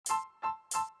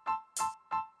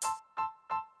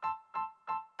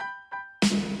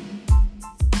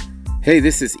Hey,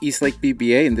 this is Eastlake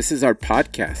BBA, and this is our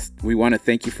podcast. We want to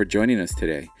thank you for joining us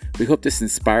today. We hope this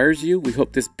inspires you. We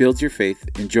hope this builds your faith.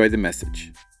 Enjoy the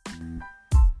message.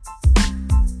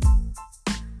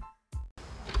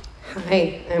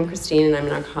 Hi, I'm Christine, and I'm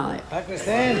an alcoholic. Hi,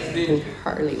 Christine. I can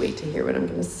hardly wait to hear what I'm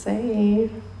going to say.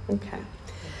 Okay.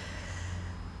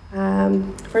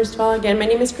 First of all, again, my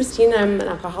name is Christine. I'm an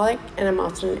alcoholic, and I'm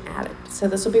also an addict. So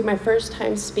this will be my first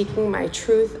time speaking my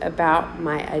truth about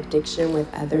my addiction with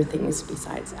other things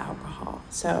besides alcohol.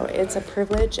 So it's a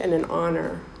privilege and an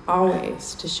honor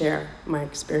always to share my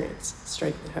experience,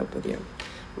 strength, and hope with you.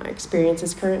 My experience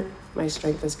is current, my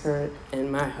strength is current,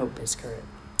 and my hope is current.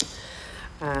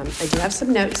 I do have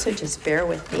some notes, so just bear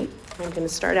with me. I'm going to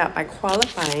start out by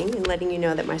qualifying and letting you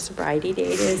know that my sobriety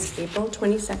date is April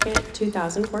 22nd,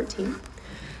 2014.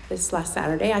 This last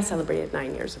Saturday, I celebrated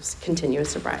 9 years of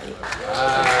continuous sobriety.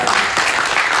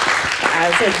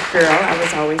 As a girl, I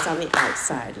was always on the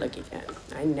outside looking in.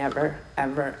 I never,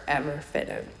 ever, ever fit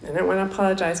in. And I want to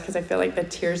apologize because I feel like the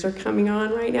tears are coming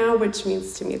on right now, which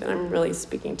means to me that I'm really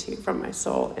speaking to you from my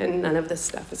soul, and none of this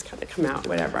stuff has kind of come out,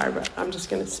 whatever I wrote. I'm just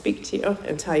going to speak to you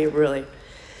and tell you really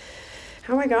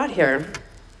how I got here.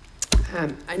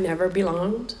 I never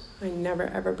belonged. I never,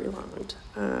 ever belonged.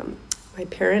 My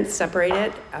parents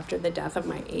separated after the death of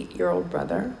my 8-year-old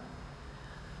brother.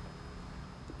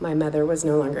 My mother was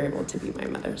no longer able to be my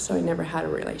mother, so I never had a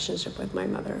relationship with my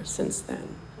mother since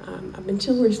then, up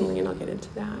until recently, and I'll get into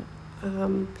that.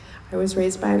 I was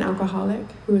raised by an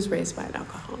alcoholic who was raised by an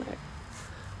alcoholic.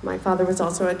 My father was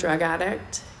also a drug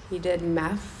addict. He did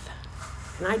meth,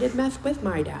 and I did meth with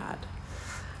my dad.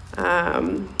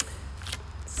 Let's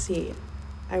see,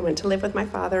 I went to live with my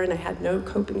father, and I had no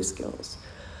coping skills.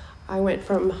 I went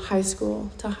from high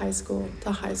school to high school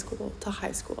to high school to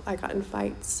high school. I got in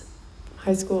fights.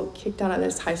 High school, kicked out of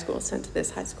this high school, sent to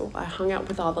this high school. I hung out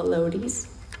with all the loadies.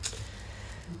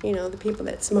 You know, the people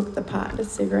that smoked the pot, the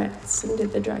cigarettes, and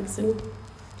did the drugs, and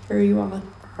here you all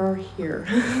are here.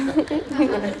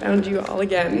 I found you all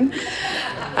again.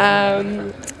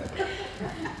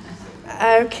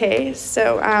 Okay,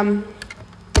 so,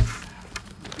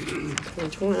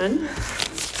 page 1.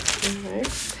 All right.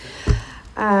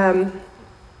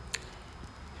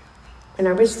 When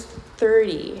I was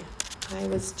 30, I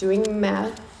was doing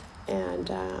meth and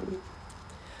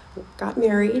got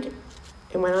married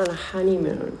and went on a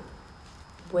honeymoon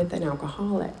with an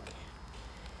alcoholic.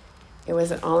 It was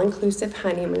an all-inclusive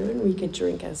honeymoon. We could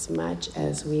drink as much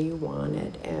as we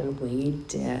wanted, and we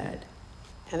did.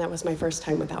 And that was my first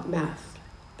time without meth.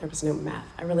 There was no meth.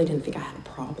 I really didn't think I had a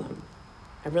problem.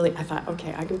 I thought,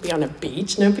 okay, I can be on a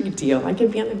beach, no big deal. I can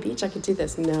be on a beach, I could do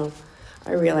this. No,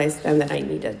 I realized then that I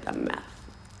needed the meth.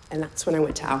 And that's when I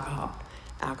went to alcohol.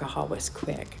 Alcohol was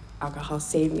quick. Alcohol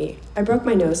saved me. I broke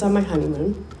my nose on my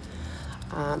honeymoon.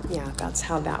 That's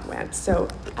how that went. So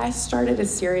I started a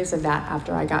series of that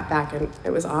after I got back, and it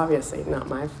was obviously not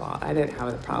my fault. I didn't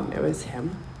have the problem. It was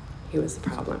him. He was the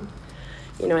problem.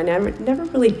 You know, I never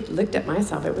really looked at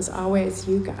myself. It was always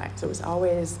you guys. It was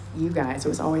always you guys. It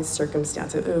was always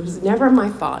circumstance. It was never my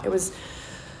fault. It was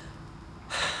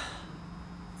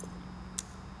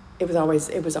always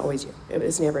you. It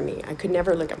was never me. I could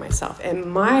never look at myself.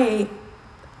 And my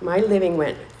living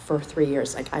went for 3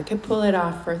 years. Like, I could pull it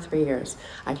off for 3 years.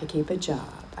 I could keep a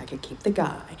job. I could keep the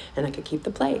guy, and I could keep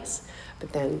the place.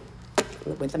 But then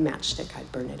with a matchstick,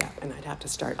 I'd burn it up, and I'd have to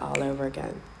start all over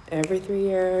again. Every 3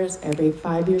 years, every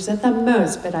 5 years at the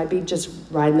most, but I'd be just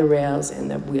riding the rails, and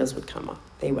the wheels would come off.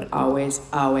 They would always,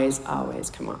 always, always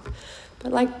come off.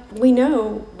 But like we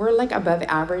know, we're like above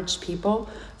average people,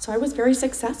 so I was very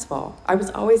successful. I was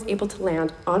always able to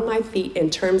land on my feet in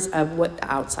terms of what the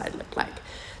outside looked like.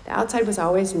 The outside was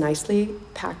always nicely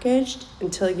packaged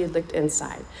until you looked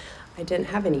inside. I didn't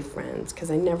have any friends because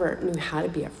I never knew how to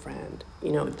be a friend.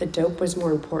 You know, the dope was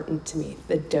more important to me.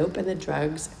 The dope and the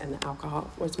drugs and the alcohol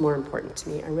was more important to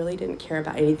me. I really didn't care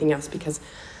about anything else because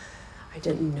I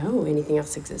didn't know anything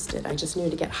else existed. I just knew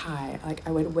to get high. Like,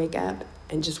 I would wake up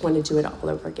and just want to do it all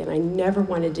over again. I never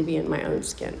wanted to be in my own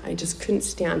skin. I just couldn't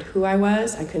stand who I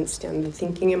was. I couldn't stand the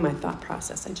thinking and my thought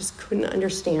process. I just couldn't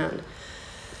understand.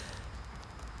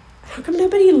 How come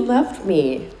nobody loved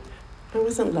me? I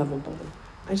wasn't lovable.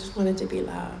 I just wanted to be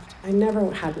loved. I never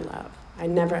had love. I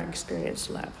never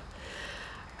experienced love.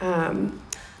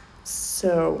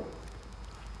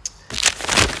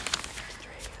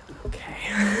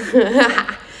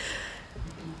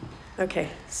 Okay,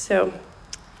 so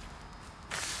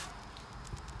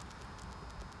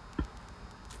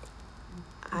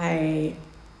I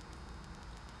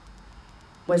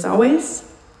was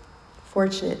always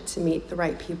fortunate to meet the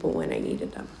right people when I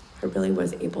needed them. I really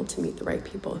was able to meet the right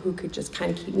people who could just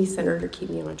kind of keep me centered or keep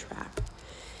me on track.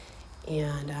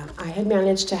 And I had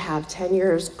managed to have 10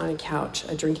 years on a couch,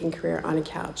 a drinking career on a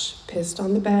couch, pissed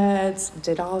on the beds,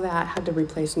 did all that, had to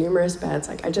replace numerous beds.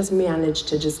 Like, I just managed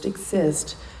to just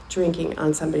exist drinking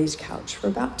on somebody's couch for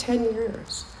about 10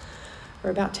 years.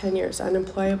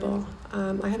 Unemployable.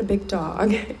 I had a big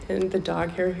dog, and the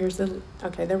dog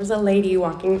there was a lady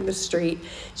walking the street.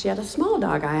 She had a small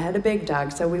dog, I had a big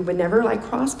dog, so we would never like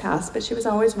cross paths, but she was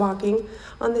always walking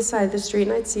on this side of the street,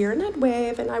 and I'd see her and I'd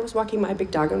wave, and I was walking my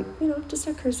big dog, and just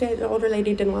a courtesy, the older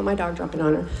lady didn't want my dog dropping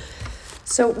on her.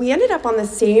 So we ended up on the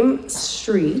same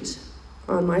street,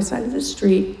 on my side of the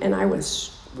street, and I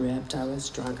was ripped, I was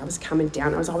drunk, I was coming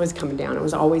down, I was always coming down, I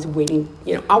was always waiting,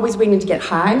 always waiting to get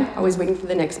high, always waiting for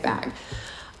the next bag.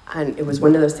 And it was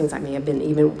one of those things, I may have been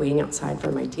even waiting outside for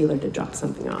my dealer to drop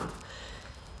something off.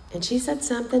 And she said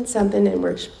something,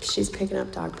 and she's picking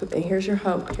up dog poop, and here's your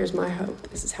hope, here's my hope,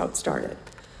 this is how it started.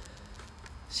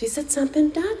 She said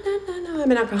something, no,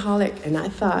 I'm an alcoholic, and I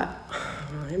thought,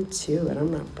 I'm too, and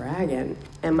I'm not bragging.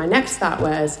 And my next thought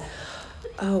was,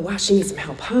 oh, wow, she needs some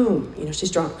help home.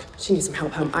 She's drunk. She needs some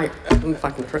help home. I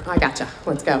gotcha.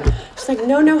 Let's go. She's like,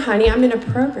 no, honey, I'm in a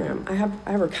program. I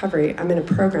have recovery. I'm in a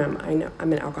program. I know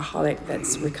I'm an alcoholic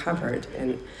that's recovered.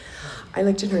 And I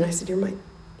looked at her and I said, you're my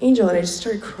angel. And I just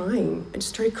started crying.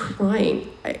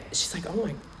 She's like,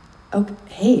 oh,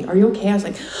 hey, are you okay? I was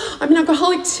like, I'm an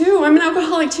alcoholic too.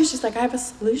 She's like, I have a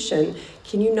solution.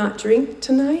 Can you not drink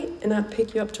tonight? And I'll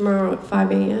pick you up tomorrow at 5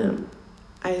 a.m.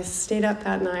 I stayed up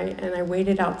that night and I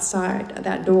waited outside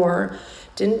that door,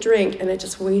 didn't drink, and I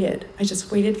just waited. I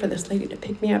just waited for this lady to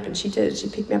pick me up, and she did. She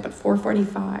picked me up at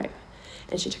 4:45,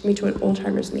 and she took me to an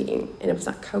old-timers meeting, and it was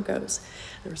at Coco's.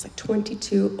 There was like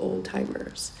 22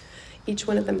 old-timers. Each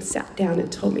one of them sat down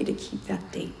and told me to keep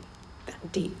that date.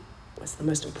 That date was the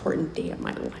most important day of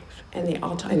my life. And they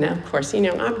all told me, and of course,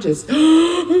 I'm just,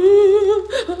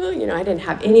 I didn't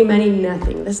have any money,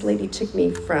 nothing. This lady took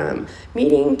me from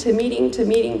meeting to meeting to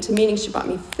meeting to meeting. She bought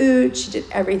me food. She did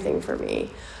everything for me.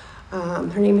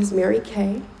 Her name is Mary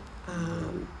Kay.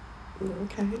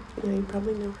 Okay, you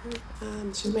probably know her.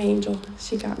 She's my angel.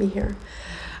 She got me here.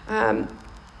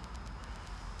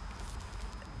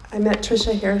 I met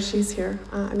Trisha here, she's here.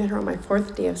 I met her on my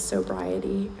 4th day of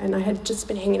sobriety, and I had just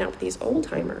been hanging out with these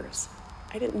old-timers.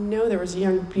 I didn't know there was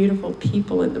young, beautiful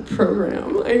people in the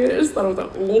program. I just thought it was an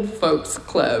old folks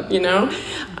club, And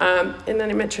then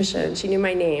I met Trisha, and she knew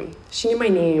my name. She knew my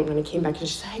name when I came back, and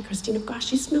she said, hey, Christina,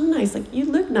 gosh, you smell nice. Like, you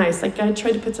look nice. Like, I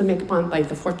tried to put some makeup on, like,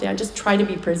 the 4th day. I just tried to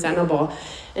be presentable.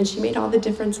 And she made all the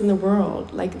difference in the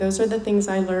world. Like, those are the things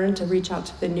I learned to reach out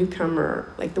to the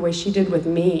newcomer, like the way she did with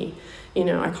me.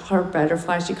 I call her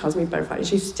Butterfly. She calls me Butterfly.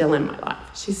 She's still in my life.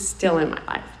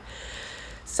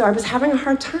 So I was having a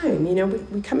hard time.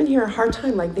 We come in here a hard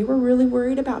time. Like, they were really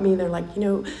worried about me. They're like,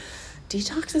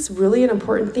 detox is really an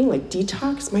important thing. Like,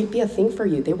 detox might be a thing for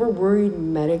you. They were worried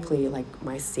medically. Like,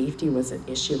 my safety was an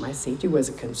issue. My safety was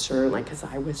a concern. Like, because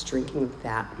I was drinking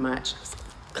that much. I was like,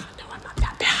 God, no, I'm not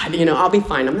that bad. I'll be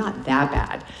fine. I'm not that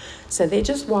bad. So they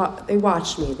just they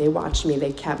watched me, they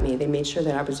kept me, they made sure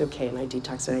that I was okay, and I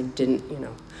detoxed, and I didn't,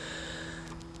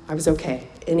 I was okay.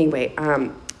 Anyway,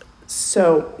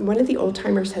 so one of the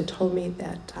old-timers had told me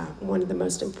that one of the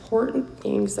most important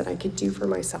things that I could do for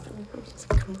myself, and I was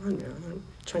like, come on, man, I'm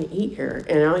trying to eat here.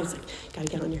 And I was like, you gotta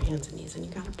get on your hands and knees, and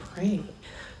you gotta pray. I was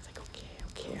like,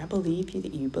 okay, I believe you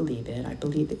that you believe it. I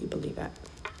believe that you believe it.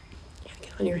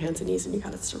 On your hands and knees, and you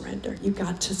got to surrender. You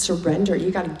got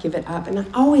to give it up. And I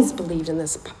always believed in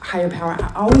this higher power.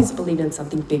 I always believed in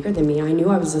something bigger than me. I knew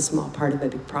I was a small part of a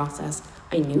big process.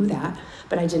 I knew that,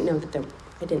 but I didn't know that there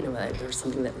was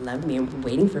something that loved me and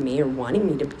waiting for me or wanting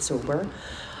me to be sober.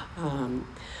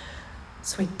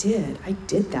 So I did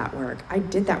that work,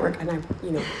 and I,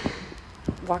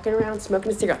 walking around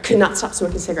smoking a cigarette, could not stop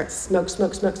smoking cigarettes, smoke,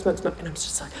 and I'm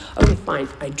just like, okay, fine.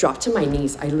 I dropped to my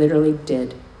knees. I literally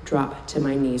did drop to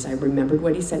my knees. I remembered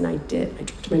what he said, and I did. I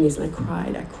dropped to my knees, and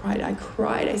I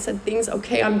cried. I said things,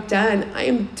 okay, I'm done. I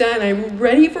am done. I'm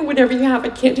ready for whatever you have. I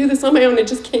can't do this on my own. I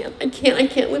just can't. I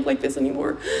can't live like this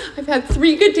anymore. I've had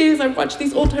 3 good days. I've watched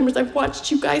these old-timers. I've watched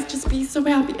you guys just be so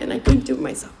happy, and I couldn't do it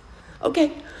myself.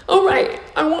 Okay, all right,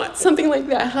 I want something like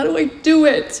that. How do I do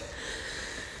it?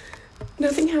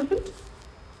 Nothing happened.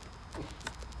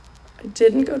 I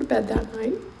didn't go to bed that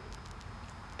night.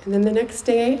 And then the next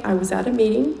day, I was at a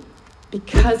meeting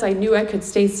because I knew I could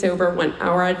stay sober 1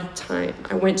 hour at a time.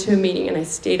 I went to a meeting and I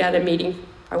stayed at a meeting.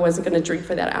 I wasn't going to drink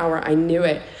for that hour. I knew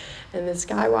it. And this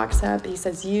guy walks up. He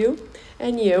says, you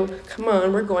and you, come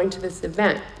on, we're going to this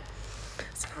event.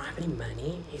 So have any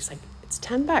money? He's like, it's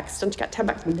 $10. Don't you got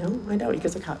 $10? No, I don't. He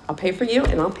goes, okay, I'll pay for you,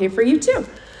 and I'll pay for you too.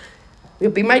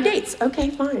 You'll be my dates.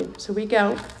 Okay, fine. So we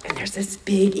go, and there's this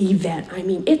big event. I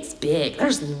mean, it's big.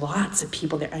 There's lots of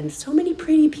people there, and so many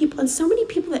pretty people, and so many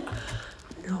people that,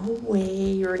 no way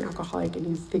you're an alcoholic and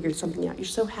you figured something out. You're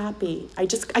so happy. I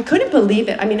couldn't believe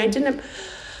it. I mean, I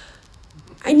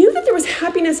knew that there was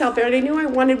happiness out there, and I knew I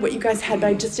wanted what you guys had, but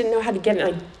I just didn't know how to get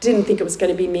it. I didn't think it was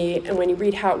going to be me. And when you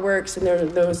read How It Works, and there are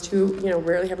those who,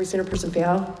 rarely have we seen a person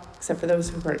fail, except for those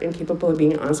who are incapable of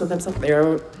being honest with themselves.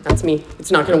 That's me.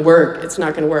 It's not going to work. It's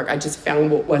not going to work. I just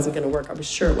found what wasn't going to work. I was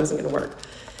sure it wasn't going to work.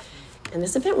 And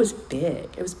this event was big.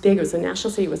 It was big. It was a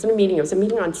national city. It wasn't a meeting. It was a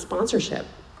meeting on sponsorship.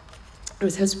 It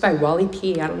was hosted by Wally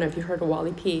P. I don't know if you heard of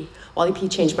Wally P. Wally P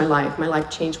changed my life. My life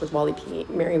changed with Wally P.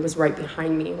 Mary was right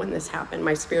behind me when this happened,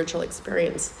 my spiritual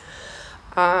experience.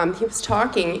 He was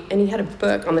talking, and he had a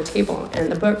book on the table,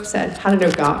 and the book said, How to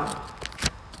Know God.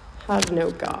 How to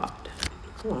Know God.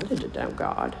 I wanted to know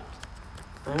God.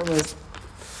 I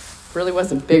really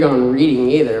wasn't big on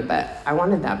reading either, but I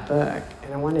wanted that book,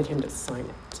 and I wanted him to sign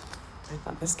it. I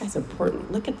thought, this guy's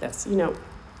important. Look at this,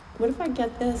 What if I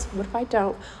get this? What if I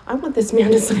don't? I want this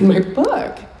man to sign my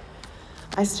book.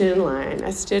 I stood in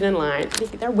line.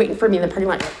 They're waiting for me in the parking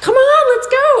lot. Come on, let's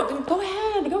go. Go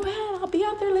ahead. I'll be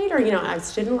out there later. I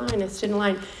stood in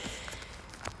line.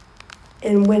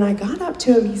 And when I got up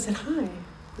to him, he said, hi.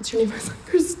 What's your name? I was like,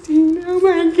 Christine, oh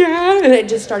my God. And I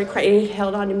just started crying. And he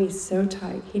held on to me so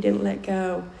tight. He didn't let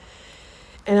go.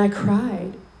 And I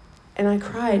cried.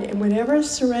 And whatever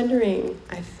surrendering,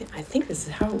 I think this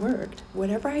is how it worked.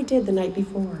 Whatever I did the night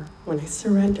before, when I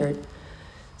surrendered,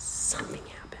 something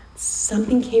happened.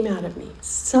 Something came out of me.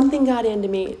 Something got into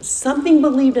me. Something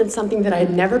believed in something that I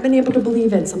had never been able to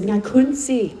believe in, something I couldn't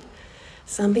see.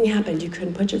 Something happened. You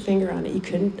couldn't put your finger on it. You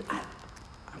couldn't. I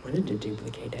wanted to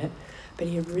duplicate it. But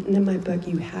he had written in my book,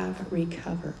 you have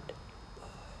recovered.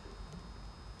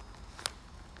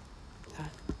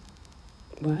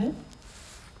 What?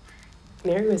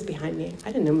 Mary was behind me.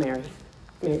 I didn't know Mary.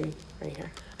 Mary, right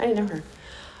here. I didn't know her.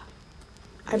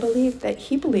 I believe that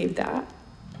he believed that.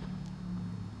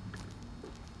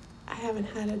 I haven't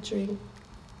had a drink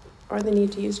or the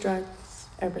need to use drugs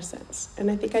ever since.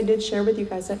 And I think I did share with you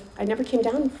guys that I never came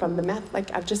down from the meth.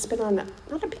 Like, I've just been on,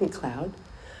 not a pink cloud,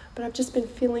 but I've just been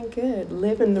feeling good,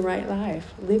 living the right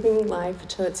life, living life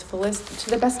to its fullest, to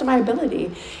the best of my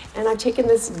ability. And I've taken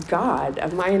this God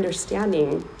of my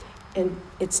understanding, and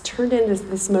it's turned into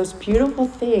this most beautiful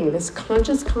thing, this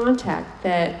conscious contact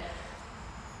that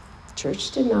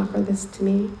church didn't offer this to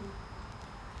me.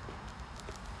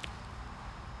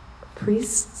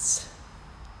 Priests,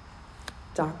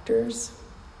 doctors,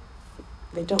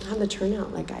 they don't have the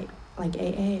turnout like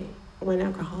AA, one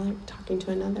alcoholic talking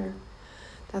to another.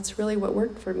 That's really what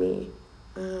worked for me.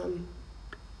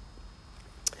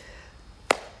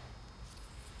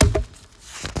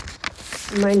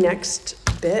 My next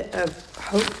bit of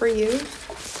hope for you.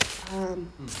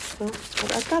 Well,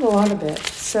 I've got a lot of it.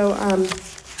 So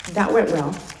that went well.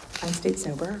 I stayed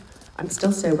sober. I'm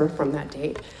still sober from that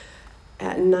date.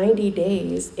 At 90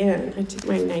 days in, I took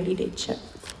my 90-day chip.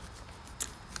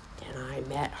 And I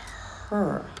met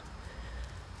her.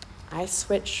 I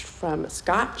switched from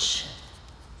Scotch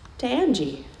to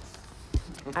Angie.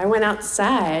 I went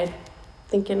outside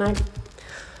thinking I've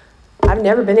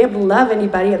never been able to love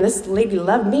anybody, and this lady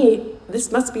loved me.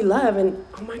 This must be love, and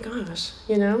oh my gosh,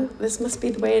 this must be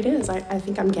the way it is. I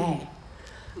think I'm gay.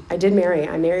 I did marry.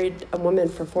 I married a woman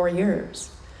for 4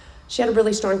 years. She had a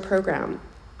really strong program.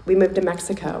 We moved to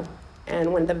Mexico,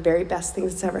 and one of the very best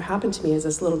things that's ever happened to me is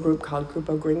this little group called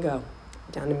Grupo Gringo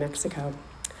down in Mexico.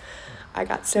 I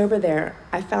got sober there.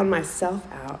 I found myself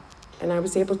out, and I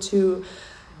was able to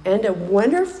end a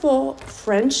wonderful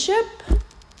friendship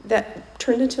that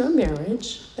turned into a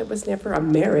marriage. That was never a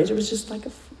marriage. It was just like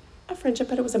a friendship,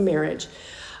 but it was a marriage.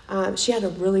 She had a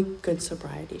really good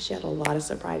sobriety. She had a lot of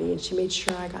sobriety, and she made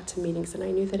sure I got to meetings, and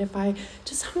I knew that if I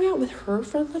just hung out with her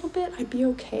for a little bit, I'd be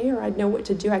okay, or I'd know what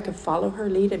to do. I could follow her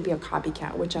lead and be a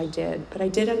copycat, which I did. But I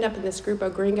did end up in this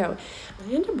Grupo Gringo.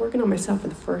 I ended up working on myself for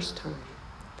the first time,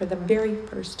 for the very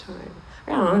first time.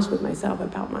 I got honest with myself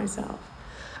about myself.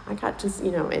 I got to,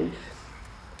 and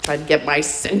tried to get my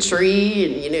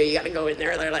century, and, you got to go in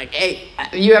there. They're like, hey,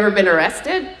 have you ever been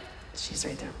arrested? She's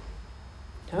right there.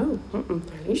 No. Are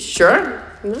you sure?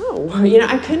 No.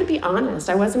 I couldn't be honest.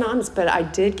 I wasn't honest, but I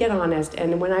did get honest.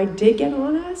 And when I did get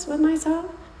honest with myself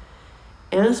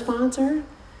and a sponsor,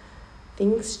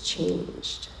 things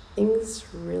changed. things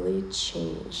really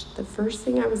changed. The first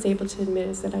thing I was able to admit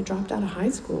is that I dropped out of high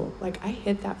school. Like, I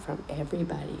hid that from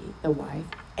everybody, the wife,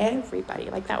 everybody.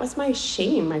 Like, that was my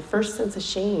shame, my first sense of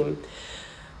shame.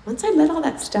 Once I let all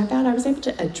that stuff out, I was able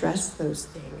to address those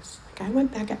things. Like, I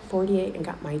went back at 48 and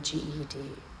got my GED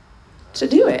to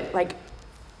do it, like,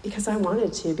 because I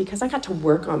wanted to, because I got to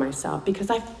work on myself, because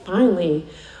I finally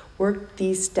worked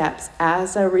these steps.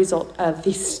 As a result of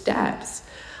these steps,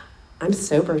 I'm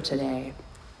sober today.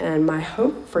 And my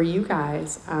hope for you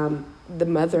guys, the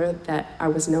mother that I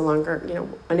was no longer,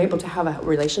 unable to have a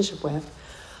relationship with,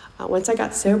 once I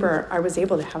got sober, I was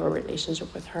able to have a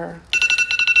relationship with her.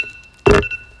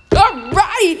 All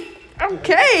right!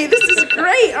 Okay, this is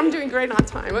great. I'm doing great on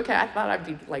time. Okay, I thought I'd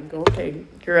be like, okay,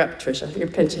 you're up, Trisha. You're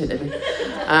pinch hitting.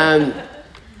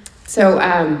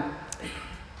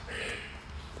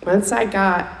 Once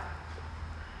I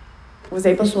was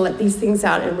able to let these things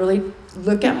out and really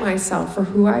look at myself for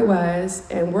who I was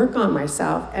and work on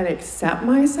myself and accept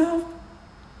myself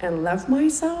and love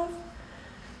myself,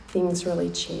 things really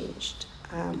changed.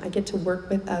 I get to work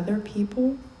with other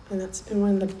people, and that's been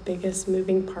one of the biggest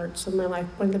moving parts of my life,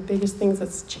 one of the biggest things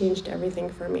that's changed everything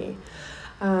for me.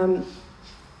 I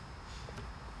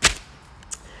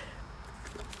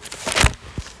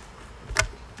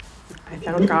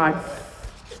found God.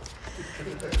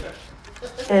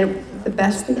 And the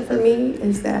best thing for me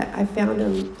is that I found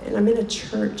him, and I'm in a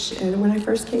church, and when I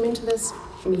first came into this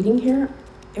meeting here,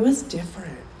 it was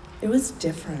different. It was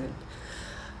different.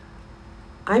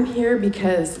 I'm here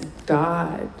because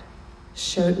God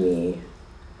showed me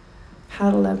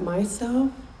how to love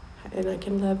myself, and I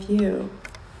can love you.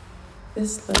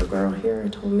 This little girl here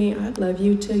told me, I'd love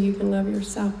you till you can love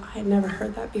yourself. I had never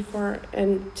heard that before,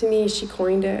 and to me, she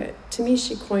coined it.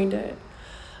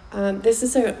 This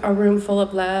is a room full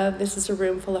of love. This is a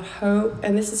room full of hope.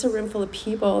 And this is a room full of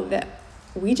people that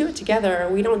we do it together.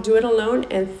 We don't do it alone.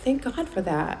 And thank God for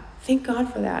that. Thank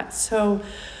God for that. So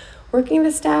working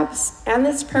the steps and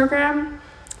this program,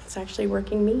 it's actually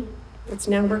working me. It's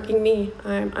now working me.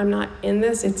 I'm not in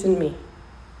this. It's in me.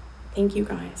 Thank you,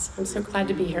 guys. I'm so glad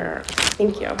to be here.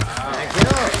 Thank you. Thank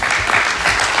you.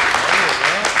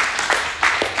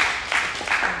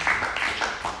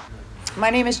 My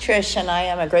name is Trish, and I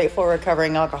am a grateful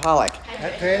recovering alcoholic. Hi,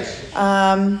 Trish.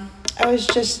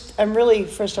 I'm really,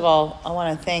 first of all, I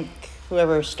want to thank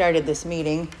whoever started this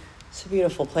meeting. It's a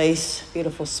beautiful place,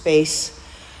 beautiful space.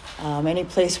 Any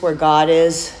place where God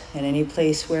is and any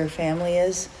place where family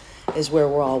is where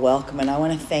we're all welcome. And I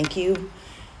want to thank you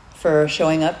for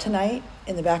showing up tonight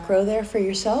in the back row there for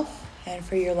yourself and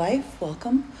for your life.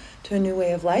 Welcome to a new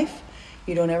way of life.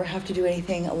 You don't ever have to do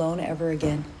anything alone ever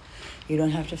again. You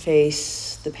don't have to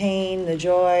face the pain, the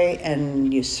joy,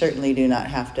 and you certainly do not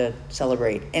have to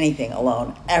celebrate anything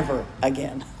alone ever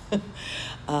again.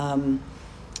 I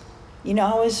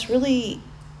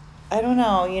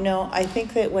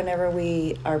think that whenever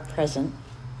we are present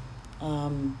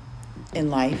in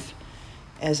life,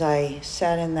 as I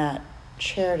sat in that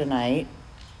chair tonight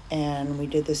and we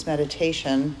did this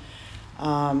meditation,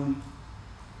 I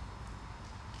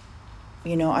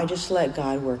just let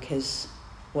God work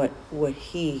what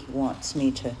he wants me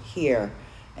to hear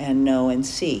and know and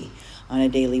see on a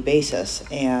daily basis.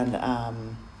 And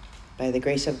by the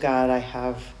grace of God, I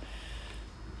have,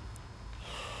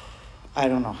 I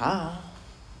don't know how,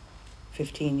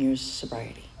 15 years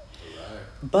sobriety.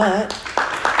 But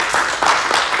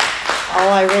all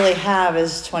I really have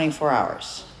is 24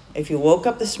 hours. If you woke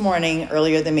up this morning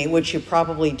earlier than me, which you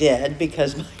probably did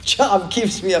because my job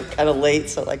keeps me up kind of late,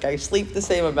 so I sleep the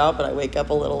same amount, but I wake up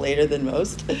a little later than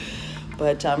most.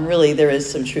 But really there is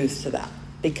some truth to that,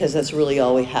 because that's really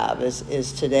all we have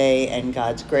is today and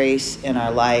God's grace in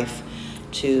our life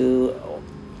to,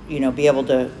 be able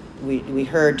to, we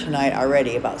heard tonight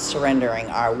already about surrendering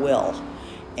our will.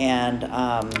 And,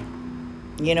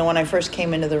 when I first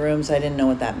came into the rooms, I didn't know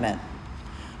what that meant.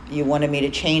 You wanted me to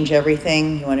change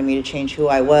everything. You wanted me to change who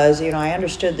I was. I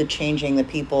understood the changing the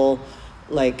people,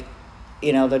 the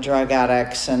drug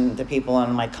addicts and the people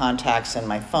on my contacts and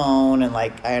my phone. And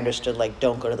I understood,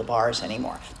 don't go to the bars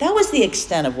anymore. That was the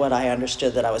extent of what I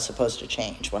understood that I was supposed to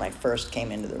change when I first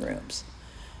came into the rooms.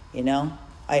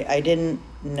 I didn't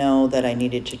know that I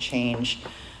needed to change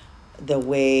the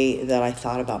way that I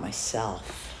thought about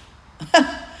myself.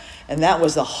 And that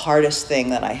was the hardest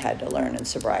thing that I had to learn in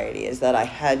sobriety, is that I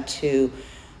had to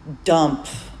dump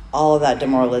all of that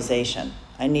demoralization.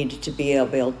 I needed to be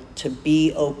able to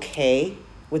be okay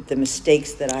with the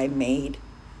mistakes that I made.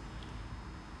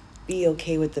 Be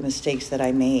okay with the mistakes that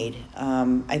I made.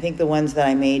 I think the ones that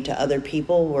I made to other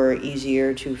people were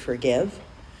easier to forgive.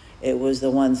 It was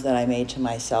the ones that I made to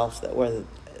myself that were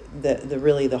the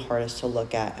really the hardest to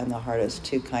look at and the hardest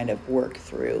to kind of work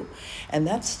through. And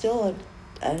that's still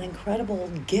an incredible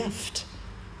gift,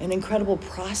 an incredible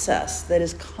process that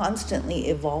is constantly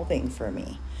evolving for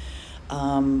me.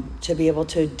 To be able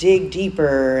to dig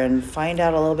deeper and find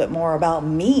out a little bit more about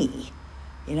me,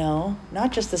 you know,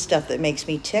 not just the stuff that makes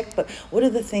me tick, but what are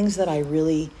the things that I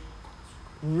really,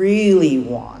 really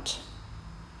want,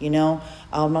 you know?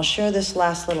 I'll share this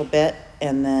last little bit,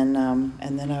 and then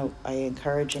I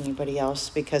encourage anybody else,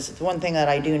 because the one thing that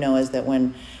I do know is that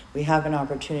when we have an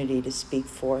opportunity to speak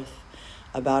forth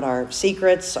about our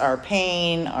secrets, our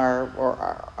pain,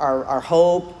 our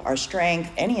hope, our strength,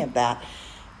 any of that,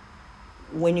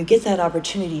 when you get that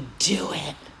opportunity, do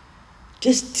it.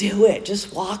 Just do it.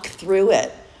 Just walk through it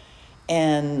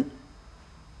and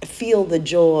feel the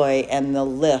joy and the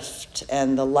lift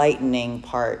and the lightening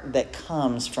part that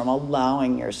comes from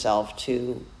allowing yourself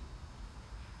to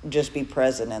just be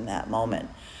present in that moment.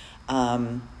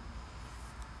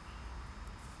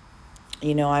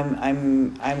 You know,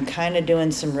 I'm kind of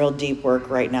doing some real deep work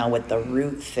right now with the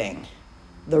root thing,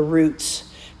 the roots,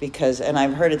 because, and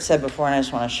I've heard it said before, and I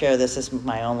just want to share this. This is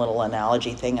my own little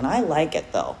analogy thing, and I like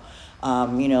it though.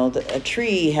 You know, a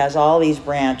tree has all these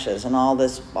branches and all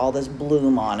this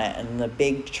bloom on it, and the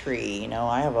big tree, you know,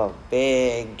 I have a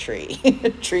big tree.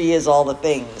 Tree is all the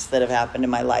things that have happened in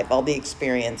my life, all the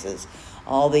experiences,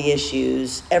 all the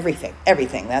issues,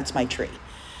 everything, that's my tree.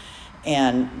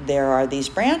 And there are these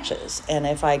branches, and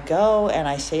if I go and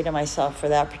I say to myself for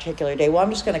that particular day, well, I'm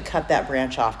just going to cut that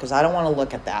branch off because I don't want to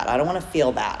look at that. I don't want to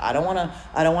feel that. I don't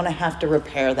want to have to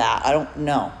repair that. I don't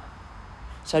know.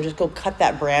 So I just go cut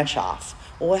that branch off.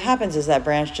 Well, what happens is that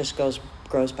branch just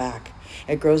grows back.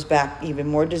 It grows back even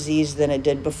more diseased than it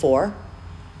did before.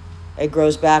 It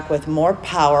grows back with more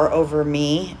power over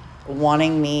me,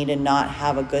 wanting me to not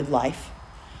have a good life.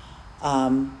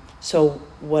 So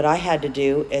what I had to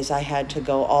do is I had to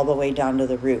go all the way down to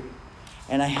the root,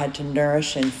 and I had to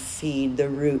nourish and feed the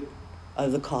root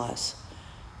of the cause.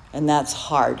 And that's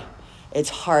hard. It's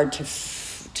hard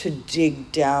to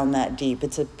dig down that deep.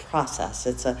 It's a process.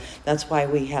 That's why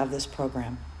we have this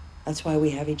program. That's why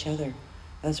we have each other.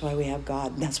 That's why we have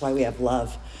God. That's why we have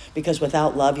love. Because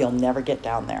without love, you'll never get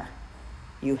down there.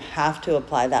 You have to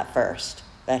apply that first.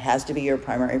 That has to be your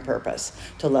primary purpose.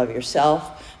 To love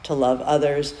yourself, to love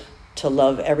others, to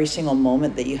love every single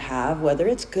moment that you have, whether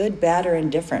it's good, bad, or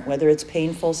indifferent, whether it's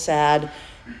painful, sad.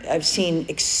 I've seen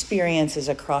experiences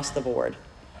across the board.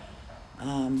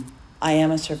 I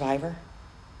am a survivor.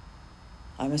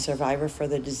 I'm a survivor for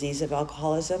the disease of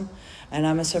alcoholism, and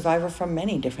I'm a survivor from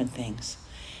many different things.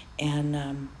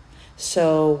 And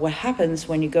so what happens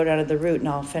when you go down to the root, and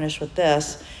I'll finish with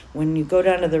this, when you go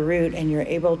down to the root and you're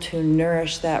able to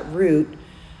nourish that root,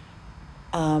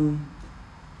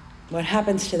 what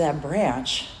happens to that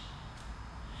branch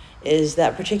is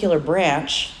that particular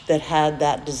branch that had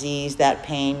that disease, that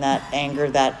pain, that anger,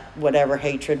 that whatever,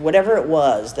 hatred, whatever it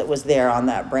was that was there on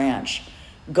that branch,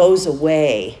 goes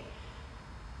away.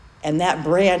 And that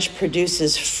branch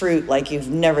produces fruit like you've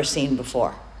never seen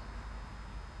before.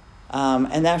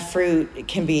 And that fruit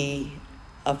can be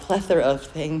a plethora of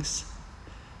things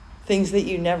that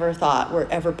you never thought were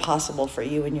ever possible for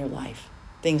you in your life,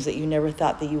 things that you never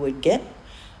thought that you would get.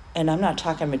 And I'm not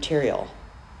talking material.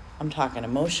 I'm talking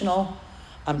emotional.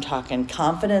 I'm talking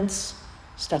confidence,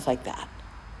 stuff like that.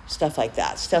 Stuff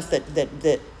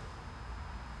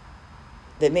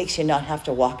that makes you not have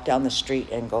to walk down the street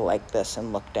and go like this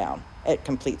and look down at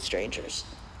complete strangers,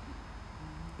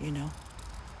 you know?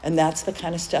 And that's the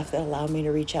kind of stuff that allowed me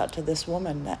to reach out to this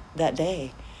woman that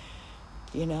day.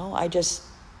 You know,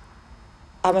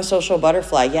 I'm a social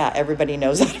butterfly. Yeah, everybody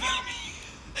knows that about me.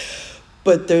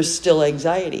 But there's still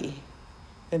anxiety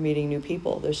in meeting new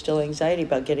people. There's still anxiety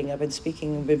about getting up and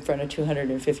speaking in front of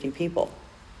 250 people.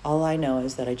 All I know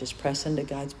is that I just press into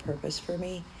God's purpose for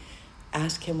me.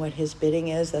 Ask him what his bidding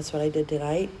is. That's what I did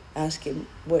tonight. Ask him,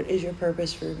 what is your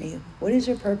purpose for me? What is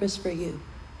your purpose for you?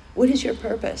 What is your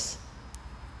purpose?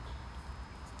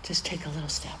 Just take a little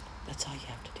step. That's all you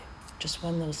have to do. Just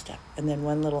one little step. And then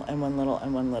one little, and one little,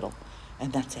 and one little.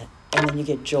 And that's it. And then you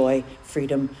get joy,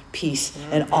 freedom, peace,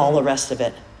 and all the rest of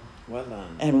it. Well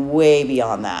done. And way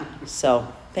beyond that. So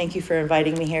thank you for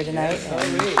inviting me here tonight.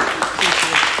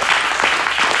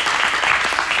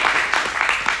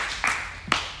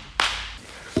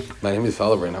 My name is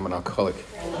Oliver, and I'm an alcoholic.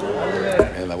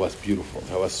 And that was beautiful.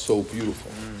 That was so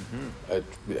beautiful. I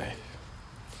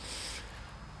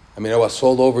mean, I was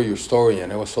all over your story,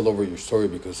 and I was all over your story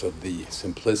because of the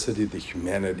simplicity, the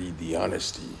humanity, the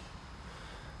honesty,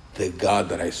 the God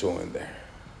that I saw in there.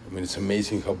 I mean, it's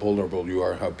amazing how vulnerable you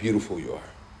are, how beautiful you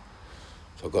are.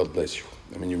 So God bless you.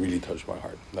 I mean, you really touched my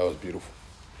heart. That was beautiful.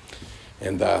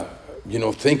 And, you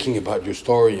know, thinking about your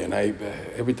story, and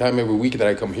every week that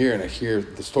I come here and I hear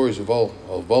the stories of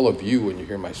all of you, and you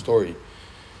hear my story,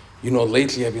 you know,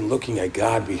 lately I've been looking at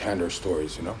God behind our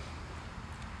stories, you know,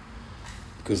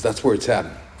 because that's where it's at.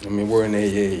 I mean, we're in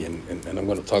AA, and I'm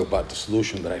going to talk about the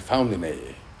solution that I found in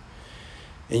AA.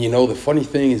 And, you know, the funny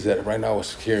thing is that right now I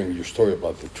was hearing your story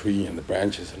about the tree and the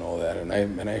branches and all that, and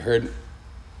I heard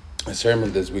a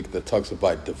sermon this week that talks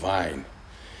about divine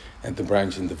and the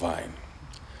branch in the vine.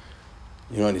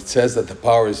 You know, and it says that the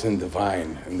power is in the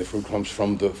vine and the fruit comes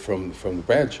from the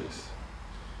branches.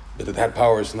 But that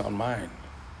power is not mine.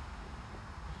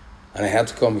 And I had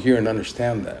to come here and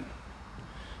understand that.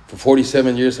 For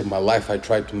 47 years of my life, I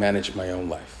tried to manage my own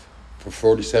life. For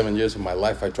 47 years of my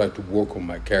life, I tried to work on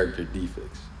my character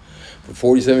defects. For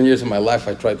 47 years of my life,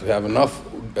 I tried to have enough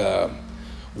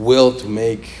will to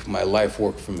make my life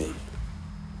work for me.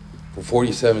 For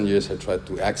 47 years, I tried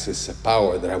to access a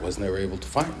power that I was never able to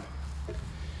find.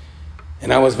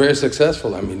 And I was very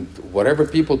successful. I mean, whatever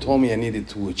people told me I needed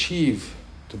to achieve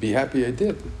to be happy, I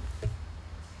did.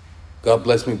 God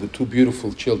blessed me with 2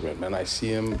 beautiful children, man. I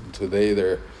see them today.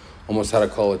 They're almost out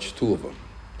of college, 2 of them.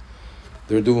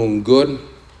 They're doing good,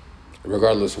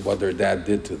 regardless of what their dad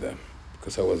did to them,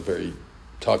 because I was very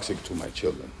toxic to my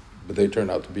children. But they turned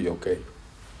out to be okay.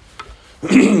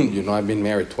 You know, I've been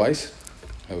married twice.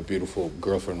 I have a beautiful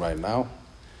girlfriend right now.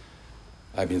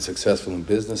 I've been successful in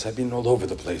business. I've been all over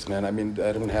the place, man. I mean,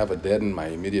 I don't have a dad in my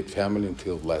immediate family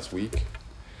until last week.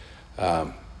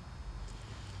 I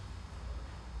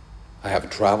have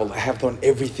traveled. I have done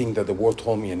everything that the world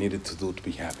told me I needed to do to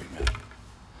be happy, man.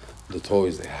 The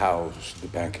toys, the house, the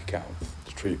bank account,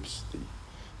 the trips,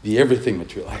 the everything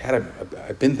material.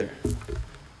 I've been there.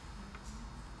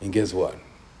 And guess what?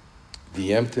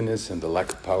 The emptiness and the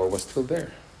lack of power was still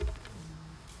there.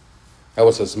 I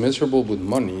was as miserable with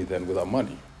money than without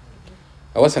money.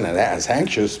 I wasn't as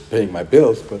anxious paying my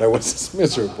bills, but I was as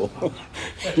miserable.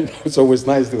 You know, it's always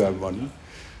nice to have money.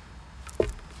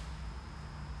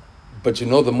 But you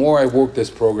know, the more I work this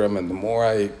program and the more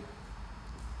I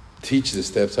teach the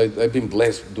steps, I've been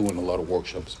blessed doing a lot of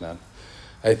workshops, man.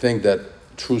 I think that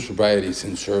true sobriety is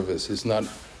in service. It's not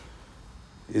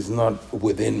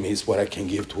within me. It's what I can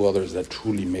give to others that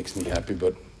truly makes me happy.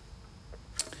 But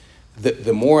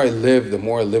the more I live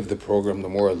the program, the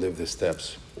more I live the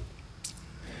steps,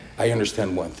 I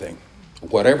understand one thing.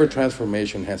 Whatever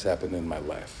transformation has happened in my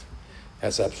life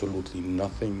has absolutely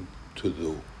nothing to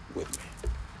do with me.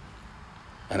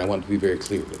 And I want to be very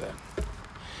clear with that.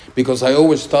 Because I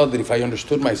always thought that if I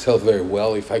understood myself very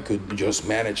well, if I could just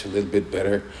manage a little bit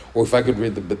better, or if I could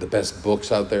read the best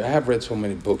books out there. I have read so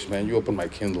many books, man. You open my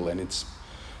Kindle and it's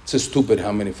just stupid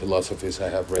how many philosophies I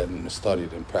have read and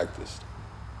studied and practiced.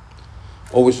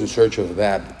 Always in search of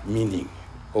that meaning,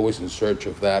 always in search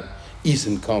of that ease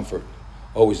and comfort,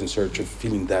 always in search of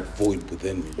feeling that void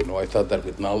within me. You know, I thought that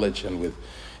with knowledge and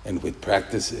with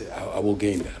practice, I will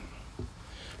gain that.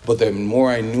 But the more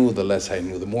I knew, the less I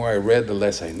knew. The more I read, the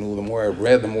less I knew. The more I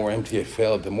read, the more empty I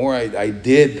felt. The more I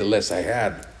did, the less I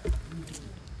had.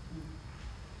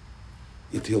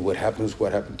 Until what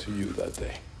happened to you that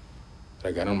day.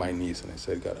 I got on my knees and I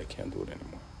said, God, I can't do it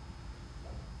anymore.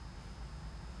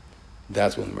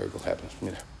 That's when the miracle happens for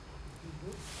me.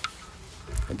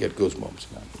 I get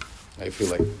goosebumps, man. I feel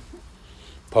like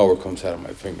power comes out of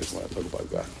my fingers when I talk about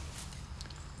God.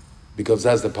 Because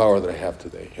that's the power that I have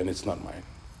today, and it's not mine.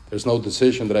 There's no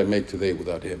decision that I make today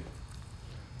without Him.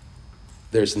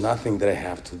 There's nothing that I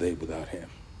have today without Him.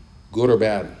 Good or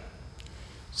bad,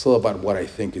 it's all about what I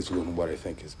think is good and what I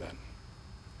think is bad.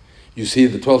 You see,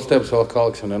 the 12 steps of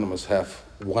Alcoholics Anonymous have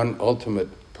one ultimate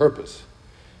purpose,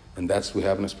 and that's we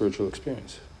having a spiritual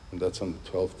experience. And that's on the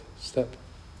 12th step.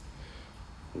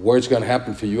 Where it's going to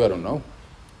happen for you, I don't know.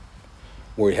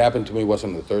 Where it happened to me was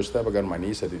on the 3rd step. I got on my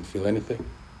knees, I didn't feel anything.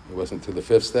 It wasn't until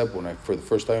the 5th step when for the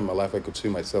first time in my life, I could see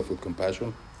myself with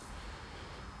compassion.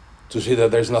 To see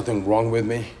that there's nothing wrong with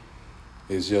me.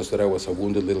 It's just that I was a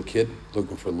wounded little kid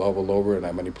looking for love all over, and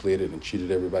I manipulated and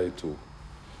cheated everybody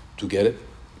to get it.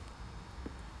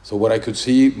 So what I could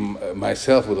see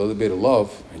myself with a little bit of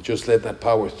love and just let that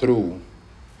power through,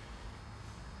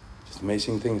 just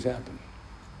amazing things happen.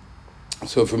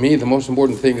 So for me, the most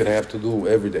important thing that I have to do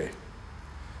every day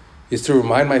is to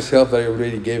remind myself that I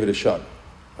already gave it a shot.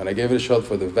 And I gave it a shot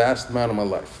for the vast amount of my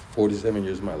life, 47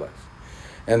 years of my life.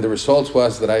 And the results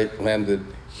was that I landed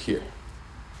here.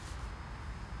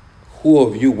 Who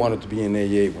of you wanted to be in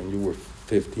AA when you were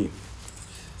 15?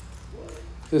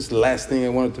 This is the last thing I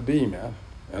wanted to be, man.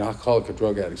 An alcoholic, a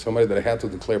drug addict, somebody that I had to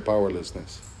declare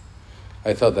powerlessness.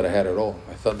 I thought that I had it all.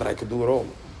 I thought that I could do it all.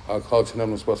 Alcoholics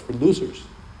Anonymous was for losers.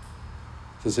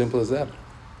 It's as simple as that.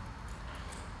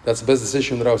 That's the best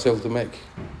decision that I was able to make.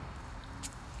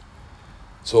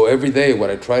 So every day, what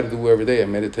I try to do every day, I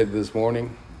meditated this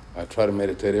morning. I try to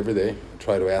meditate every day. I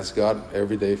try to ask God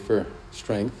every day for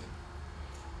strength,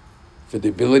 for the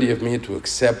ability of me to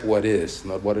accept what is,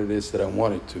 not what it is that I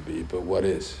want it to be, but what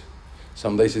is.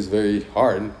 Some days it's very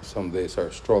hard, some days are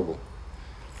a struggle.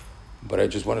 But I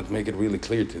just wanted to make it really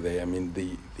clear today. I mean,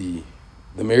 the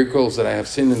miracles that I have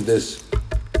seen in this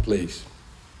place,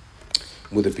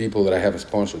 with the people that I have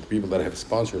sponsored, the people that have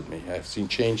sponsored me, I have seen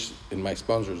change in my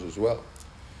sponsors as well.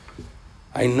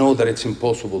 I know that it's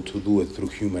impossible to do it through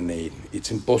human aid.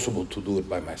 It's impossible to do it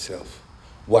by myself.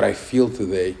 What I feel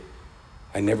today,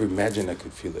 I never imagined I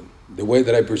could feel it. The way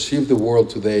that I perceive the world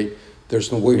today,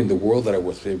 there's no way in the world that I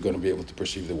was going to be able to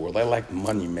perceive the world. I like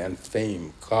money, man,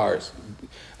 fame, cars.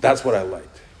 That's what I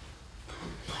liked.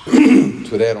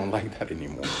 Today I don't like that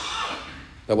anymore.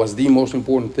 That was the most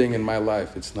important thing in my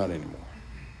life. It's not anymore.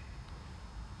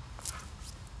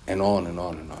 And on and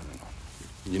on and on and on.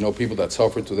 You know, people that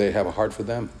suffer today have a heart for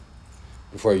them.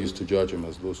 Before I used to judge them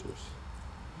as losers.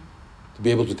 To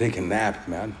be able to take a nap,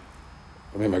 man.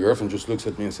 I mean, my girlfriend just looks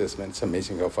at me and says, man, it's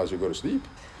amazing how fast you go to sleep.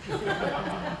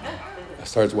 I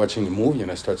start watching a movie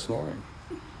and I start snoring.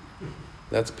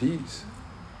 That's peace.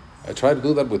 I tried to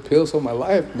do that with pills all my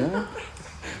life, man.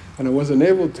 And I wasn't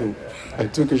able to. I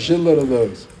took a shitload of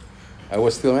those. I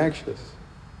was still anxious.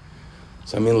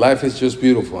 So, I mean, life is just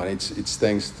beautiful, and it's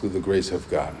thanks to the grace of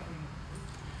God.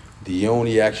 The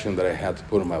only action that I had to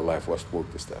put in my life was to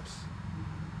walk the steps.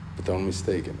 But don't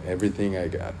mistake it. Everything I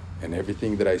got and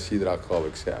everything that I see that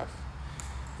alcoholics have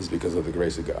is because of the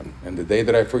grace of God. And the day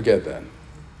that I forget that,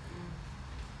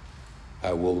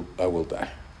 I will die.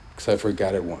 Because I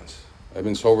forgot it once. I've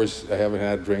been sober, I haven't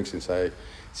had a drink since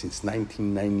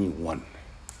 1991.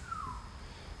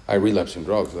 I relapsed in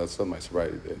drugs, that's what my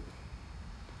sobriety did.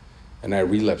 And I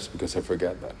relapsed because I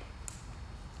forgot that.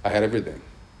 I had everything.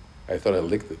 I thought I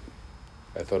licked it.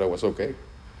 I thought I was okay.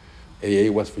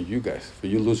 AA was for you guys, for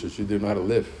you losers, you didn't know how to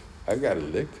live. I got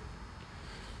it licked.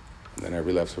 And then I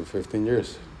relapsed for 15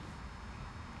 years.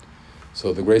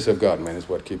 So the grace of God, man, is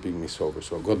what keeping me sober.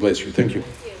 So God bless you. Thank you.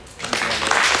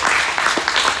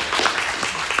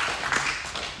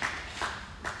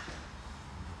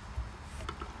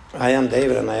 I am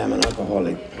David and I am an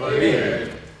alcoholic.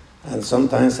 And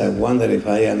sometimes I wonder if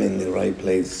I am in the right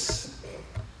place.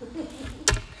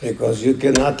 Because you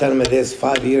cannot tell me this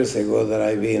 5 years ago that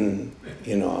I've been,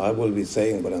 I will be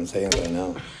saying what I'm saying right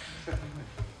now.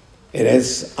 It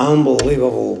is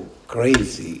unbelievable,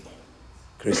 crazy.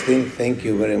 Christine, thank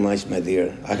you very much, my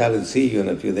dear. I haven't seen you in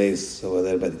a few days over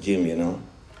there by the gym,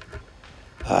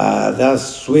 That's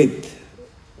sweet,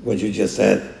 what you just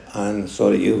said, and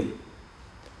so do you.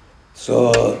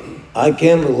 So I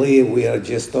can't believe we are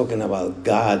just talking about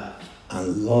God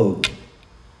and love.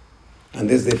 And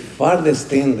this is the farthest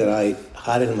thing that I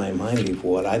had in my mind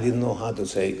before. I didn't know how to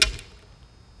say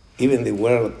even the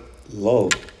word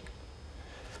love.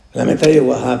 Let me tell you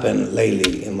what happened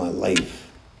lately in my life.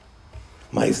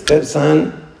 My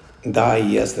stepson died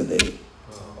yesterday.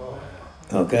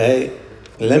 Okay?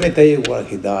 Let me tell you why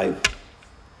he died.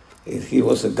 He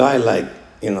was a guy like,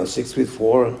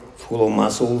 6'4", full of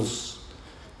muscles.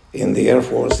 In the Air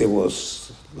Force, he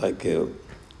was like a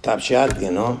top shot,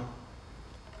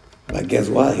 But guess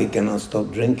what? He cannot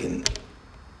stop drinking.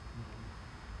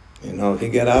 He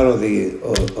got out of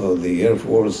the Air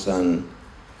Force and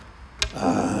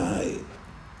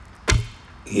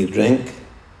he drank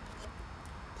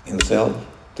himself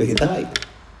till he died.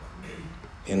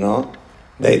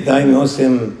 They diagnosed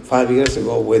him 5 years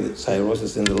ago with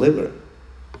cirrhosis in the liver.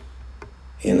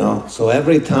 So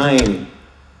every time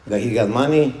that he got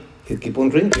money, he'd keep on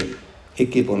drinking.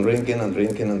 He'd keep on drinking and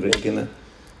drinking and drinking.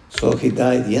 So he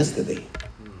died yesterday.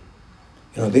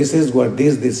 This is what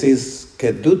this disease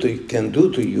can do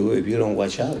to you if you don't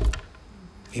watch out.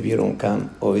 If you don't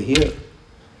come over here.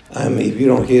 If you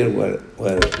don't hear what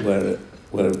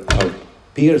our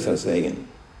peers are saying.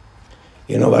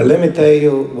 But let me tell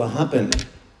you what happened.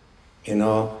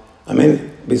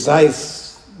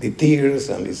 Besides the tears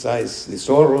and besides the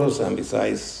sorrows and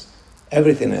besides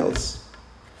everything else,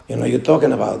 you're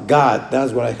talking about God.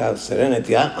 That's where I have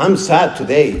serenity. I'm sad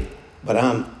today, but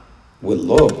I'm with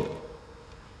love.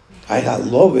 I have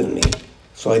love in me.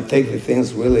 So I take the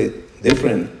things really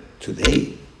different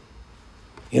today.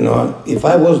 If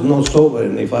I was not sober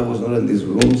and if I was not in these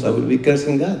rooms, I would be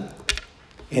cursing God.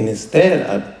 And instead,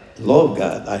 I love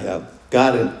God. I have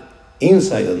God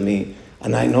inside of me,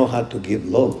 and I know how to give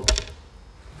love.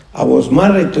 I was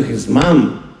married to his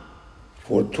mom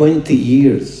for 20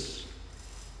 years.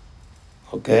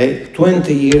 Okay?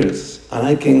 20 years. And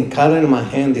I can count in my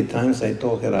hand the times I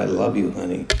told her, I love you,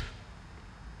 honey.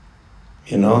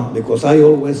 You know, because I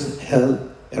always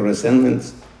held a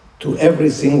resentment to every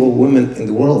single woman in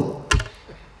the world.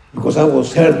 Because I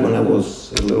was hurt when I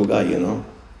was a little guy, you know.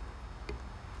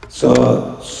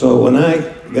 So when I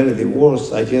got a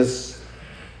divorce, I just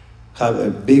have a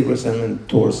big resentment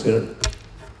towards her.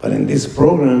 But in this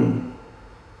program,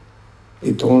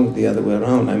 it turned the other way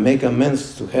around. I make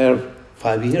amends to her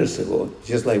 5 years ago,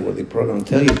 just like what the program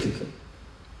tells you to do.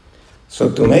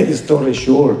 So to make the story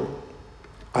short,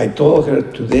 I told her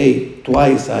today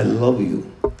twice, I love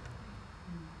you.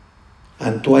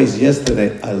 And twice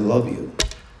yesterday, I love you.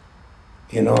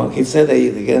 You know, he said that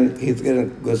again, he's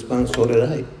getting goosebumps, so did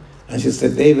I. And she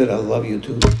said, David, I love you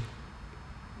too.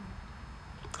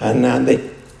 And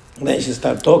then she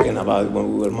started talking about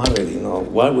when we were married, you know,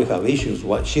 why we have issues.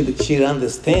 What she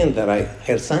understand that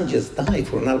her son just died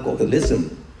from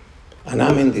alcoholism. And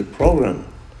I'm in the program.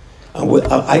 And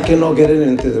I cannot get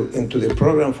into the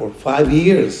program for 5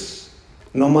 years,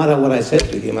 no matter what I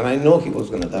said to him. And I know he was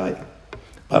going to die.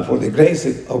 But for the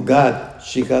grace of God,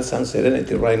 she got some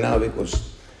serenity right now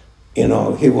because, you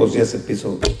know, he was just a piece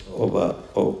of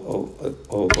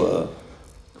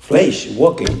flesh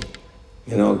walking.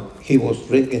 You know, he was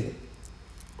drinking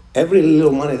every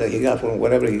little money that he got from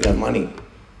wherever he got money.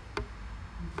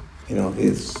 You know,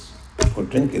 he's for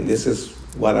drinking. This is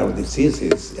what our disease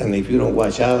is. And if you don't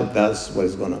watch out, that's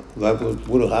what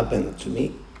will happen to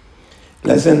me.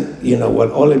 Listen, you know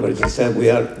what Oliver just said, we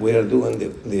are doing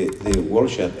the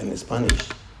workshop in Spanish.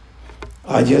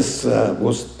 I just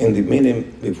was in the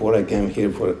meeting before I came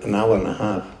here for an hour and a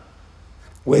half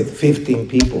with 15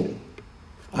 people.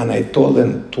 And I told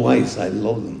them twice I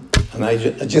love them. And I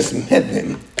just met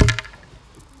them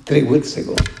 3 weeks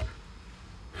ago.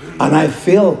 And I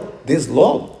feel this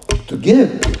love to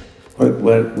give,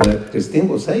 what Christine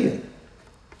was saying.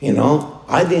 You know,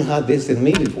 I didn't have this in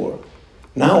me before.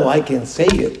 Now I can say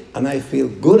it, and I feel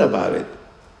good about it,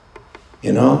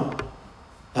 you know?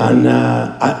 And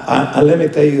I let me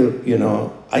tell you, you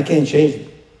know, I can't change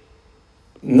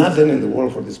nothing in the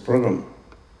world for this program,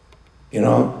 you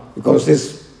know? Because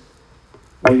this,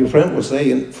 what your friend was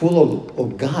saying, full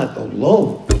of God, of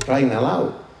love, crying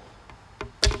aloud.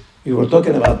 You were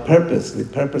talking about purpose, the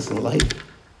purpose in life.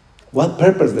 What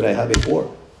purpose did I have before?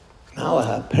 Now I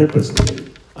have purpose in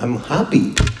life. I'm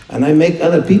happy, and I make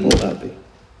other people happy.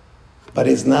 But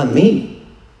it's not me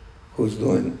who's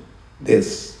doing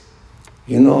this.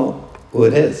 You know who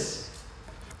it is.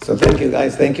 So thank you,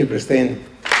 guys. Thank you, Christine.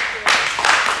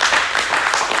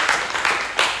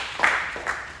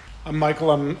 I'm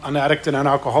Michael. I'm an addict and an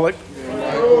alcoholic.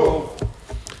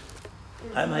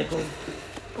 Hi, Michael.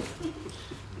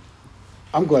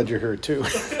 I'm glad you're here, too.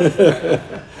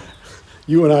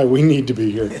 You and I, we need to be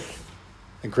here.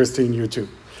 And Christine, you too.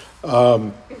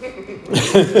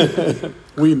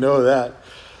 We know that.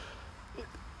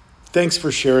 Thanks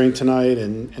for sharing tonight.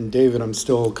 And David, I'm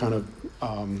still kind of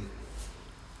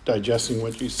digesting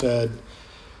what you said.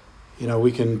 You know,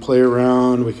 we can play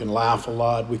around, we can laugh a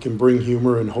lot, we can bring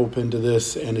humor and hope into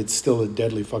this, and it's still a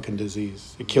deadly fucking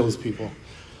disease. It kills people.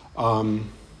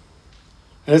 And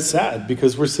it's sad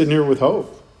because we're sitting here with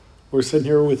hope. We're sitting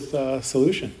here with a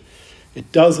solution.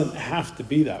 It doesn't have to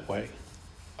be that way.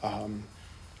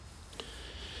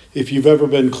 If you've ever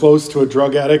been close to a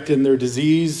drug addict in their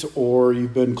disease, or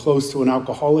you've been close to an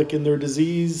alcoholic in their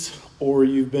disease, or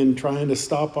you've been trying to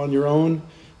stop on your own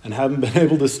and haven't been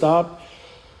able to stop,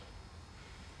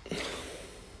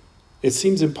 it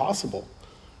seems impossible.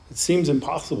 It seems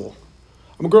impossible.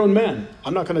 I'm a grown man.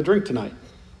 I'm not going to drink tonight.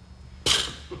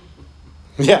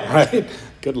 Yeah, right?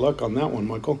 Good luck on that one,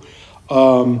 Michael.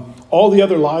 All the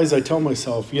other lies I tell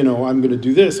myself, you know, I'm going to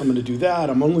do this, I'm going to do that,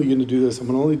 I'm only going to do this, I'm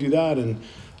going to only do that, and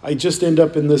I just end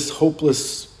up in this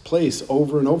hopeless place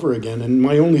over and over again, and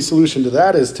my only solution to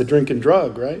that is to drink and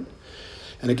drug, right?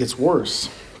 And it gets worse,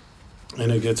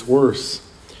 and it gets worse.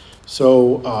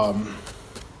 So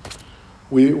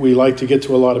we like to get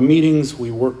to a lot of meetings,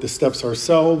 we work the steps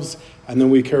ourselves, and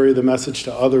then we carry the message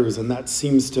to others, and that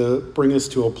seems to bring us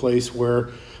to a place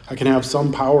where I can have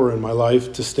some power in my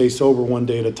life to stay sober one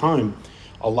day at a time.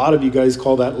 A lot of you guys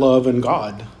call that love and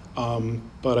God,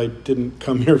 but I didn't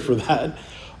come here for that.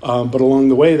 But along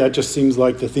the way, that just seems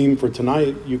like the theme for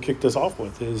tonight you kicked us off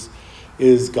with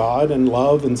is God and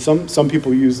love, and some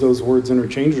people use those words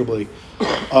interchangeably.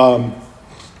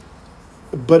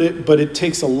 But it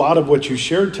takes a lot of what you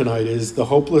shared tonight is the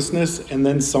hopelessness, and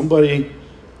then somebody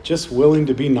just willing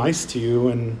to be nice to you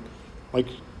and like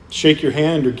shake your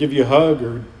hand or give you a hug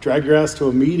or drag your ass to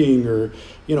a meeting or,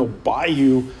 buy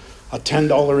you a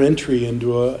 $10 entry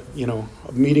into a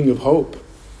meeting of hope.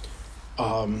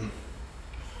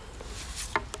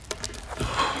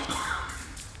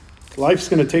 Life's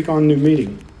going to take on new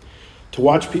meaning. To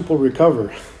watch people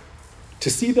recover, to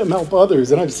see them help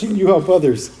others, and I've seen you help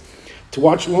others, to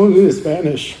watch loneliness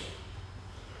vanish,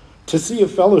 to see a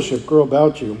fellowship grow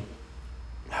about you,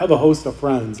 have a host of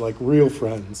friends, like real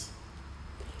friends.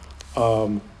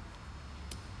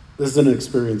 This is an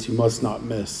experience you must not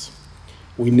miss.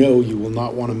 We know you will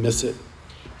not want to miss it.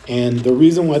 And the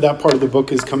reason why that part of the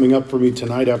book is coming up for me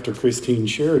tonight after Christine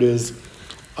shared is,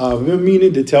 I've been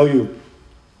meaning to tell you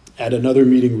at another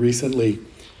meeting recently,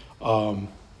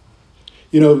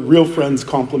 real friends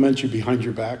compliment you behind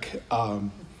your back.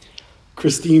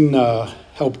 Christine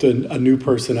helped a new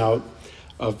person out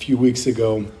a few weeks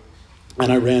ago,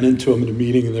 and I ran into them in a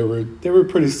meeting, and they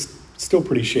were still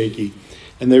pretty shaky,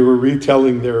 and they were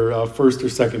retelling their first or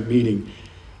second meeting,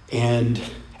 and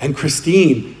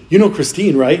Christine, you know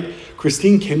Christine, right?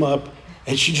 Christine came up,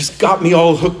 and she just got me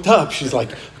all hooked up. She's like,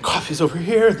 coffee's over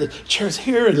here, the chair's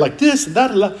here, and like this and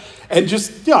that, and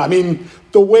just,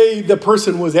 the way the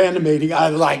person was animating,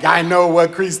 I know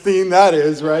what Christine that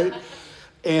is, right?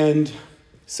 And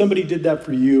somebody did that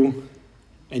for you,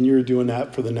 and you're doing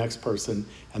that for the next person,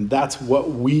 and that's what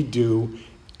we do,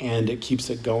 and it keeps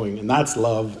it going, and that's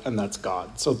love, and that's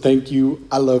God. So thank you.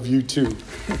 I love you too.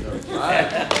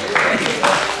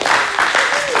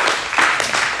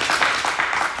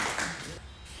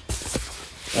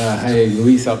 Hi,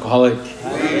 Luis, alcoholic.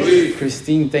 Hi.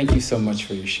 Christine, thank you so much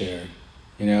for your share.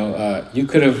 You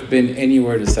could have been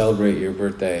anywhere to celebrate your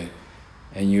birthday,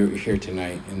 and you're here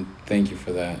tonight, and thank you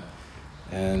for that.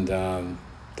 And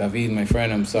David, my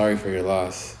friend, I'm sorry for your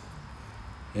loss.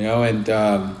 And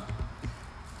the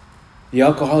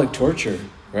alcoholic torture,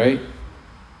 right?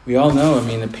 We all know,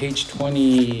 the page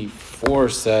 24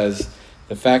 says,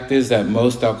 the fact is that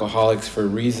most alcoholics, for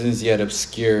reasons yet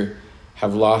obscure,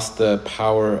 have lost the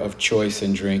power of choice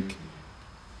and drink.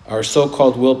 Our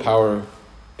so-called willpower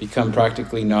become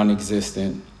practically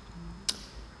non-existent.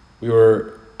 We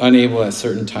were unable at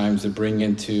certain times to bring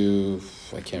into,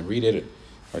 I can't read it,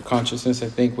 our consciousness, I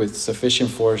think, with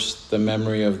sufficient force the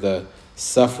memory of the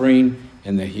suffering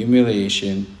and the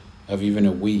humiliation of even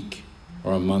a week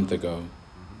or a month ago.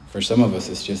 For some of us,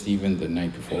 it's just even the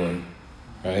night before,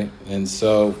 right? And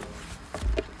so,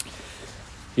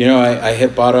 I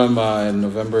hit bottom in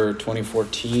November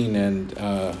 2014, and,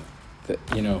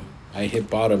 I hit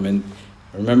bottom. And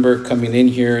I remember coming in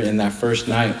here in that first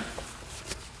night.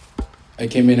 I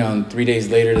came in on 3 days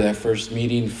later to that first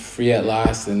meeting, free at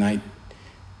last, and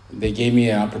they gave me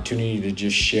an opportunity to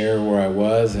just share where I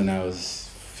was, and I was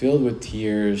filled with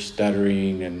tears,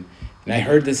 stuttering, and I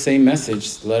heard the same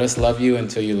message, let us love you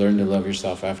until you learn to love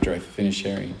yourself, after I finished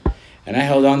sharing. And I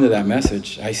held on to that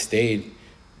message. I stayed,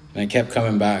 and I kept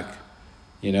coming back,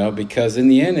 because in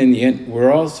the end,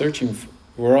 we're all searching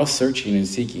and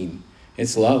seeking.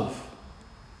 It's love.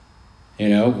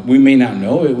 We may not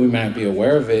know it, we might not be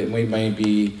aware of it, and we might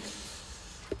be,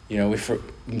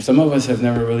 some of us have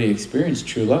never really experienced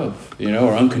true love,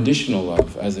 or unconditional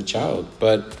love as a child.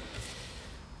 But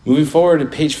moving forward to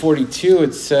page 42,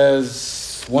 it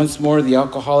says, once more, the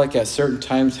alcoholic at certain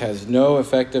times has no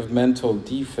effective mental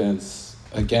defense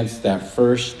against that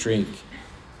first drink.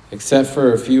 Except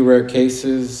for a few rare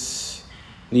cases,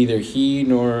 neither he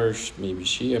nor maybe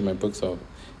she, and my book's all,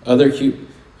 other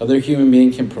human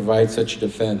being can provide such a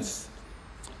defense.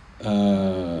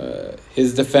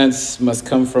 His defense must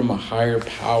come from a higher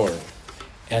power.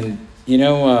 And,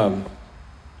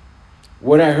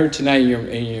 what I heard tonight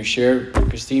in your share,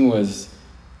 Christine, was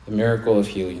the miracle of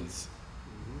healings.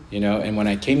 And when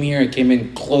I came here, I came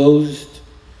in closed,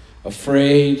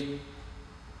 afraid,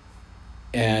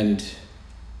 and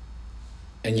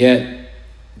yet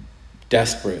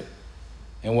desperate.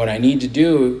 And what I need to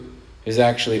do is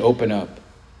actually open up.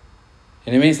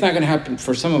 And it's not going to happen,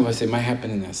 for some of us, it might happen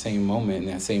in that same moment,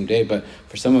 in that same day, but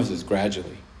for some of us, it's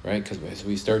gradually, right? Because as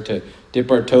we start to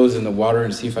dip our toes in the water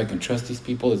and see if I can trust these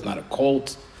people, it's not a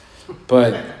cult.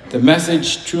 But the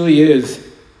message truly is,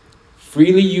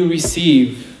 freely you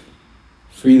receive,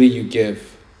 freely you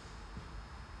give,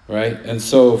 right? And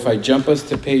so if I jump us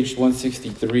to page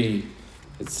 163,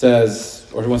 it says,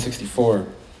 or 164,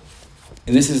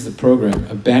 and this is the program,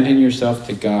 abandon yourself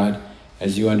to God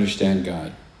as you understand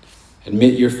God.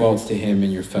 Admit your faults to Him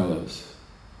and your fellows.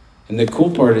 And the cool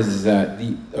part is that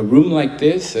a room like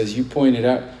this, as you pointed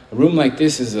out, a room like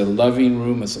this is a loving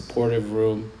room, a supportive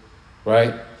room,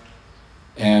 right?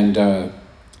 And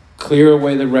Clear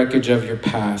away the wreckage of your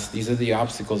past. These are the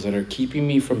obstacles that are keeping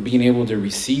me from being able to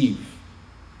receive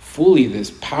fully this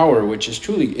power, which is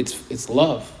truly, it's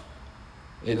love.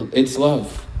 It's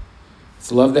love.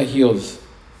 It's love that heals.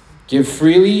 Give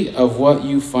freely of what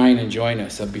you find and join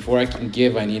us. So before I can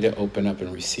give, I need to open up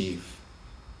and receive.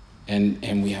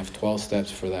 And we have 12 steps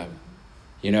for that.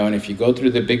 You know, and if you go through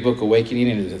the Big Book Awakening,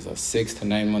 it is a 6 to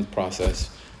 9 month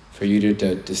process for you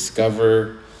to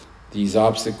discover these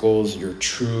obstacles, your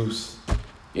truth,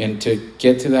 and to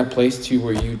get to that place too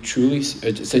where you truly,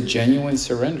 it's a genuine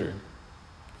surrender.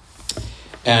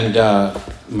 And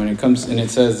when it comes, and it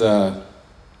says,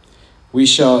 we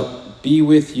shall be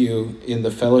with you in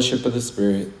the fellowship of the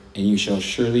Spirit, and you shall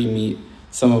surely meet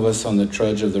some of us on the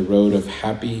trudge of the road of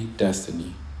happy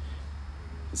destiny.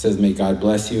 It says, may God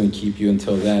bless you and keep you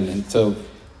until then. And so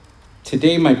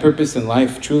today, my purpose in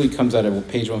life truly comes out of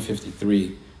page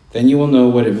 153. Then you will know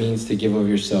what it means to give of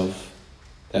yourself,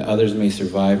 that others may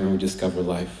survive and rediscover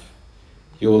life.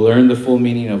 You will learn the full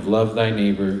meaning of love thy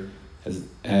neighbor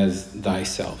as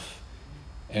thyself.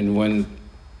 And when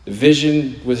the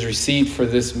vision was received for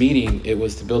this meeting, it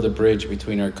was to build a bridge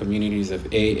between our communities of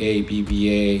AA,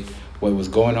 BBA, what was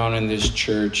going on in this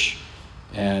church.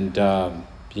 And,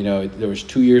 you know, there was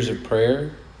 2 years of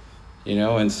prayer, you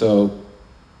know, and so,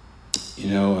 you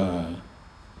know,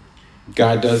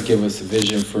 God does give us a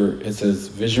vision for, it says,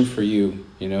 vision for you,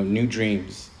 you know, new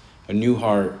dreams, a new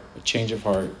heart, a change of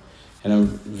heart. And I'm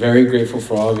very grateful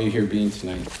for all of you here being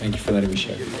tonight. Thank you for letting me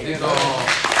share.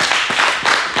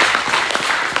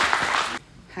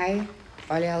 Hi,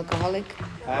 Oli Alcoholic.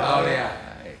 Hallelujah.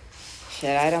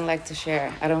 Shit, I don't like to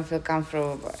share. I don't feel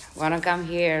comfortable, but when I come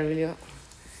here, I really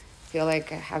feel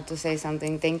like I have to say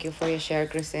something. Thank you for your share,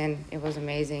 Christine. It was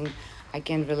amazing. I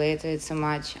can relate to it so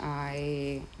much.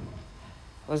 I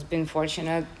was been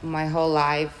fortunate my whole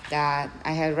life that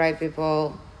I had right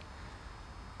people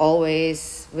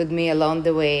always with me along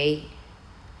the way,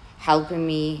 helping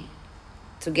me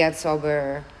to get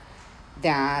sober,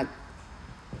 that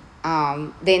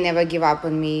they never give up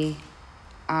on me.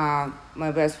 My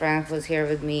best friend was here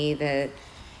with me, that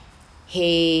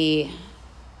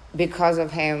because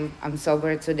of him, I'm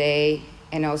sober today.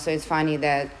 And also it's funny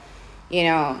that, you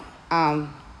know,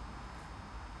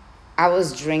 I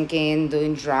was drinking,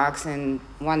 doing drugs, and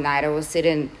one night I was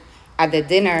sitting at the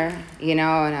dinner, you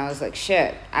know, and I was like,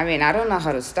 shit, I mean, I don't know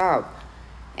how to stop.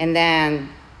 And then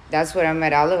that's where I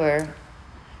met Oliver.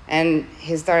 And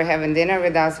he started having dinner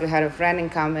with us. We had a friend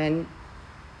in common.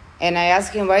 And I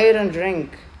asked him, why you don't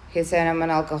drink? He said, I'm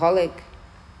an alcoholic.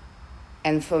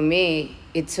 And for me,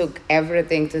 it took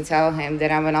everything to tell him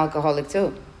that I'm an alcoholic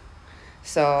too.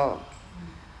 So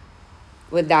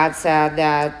with that said,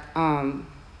 that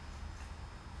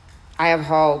I have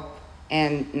hope,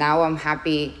 and now I'm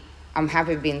happy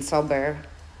being sober.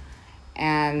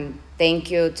 And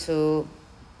thank you to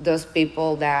those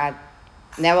people that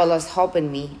never lost hope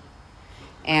in me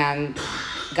and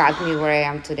got me where I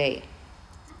am today.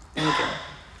 Thank you.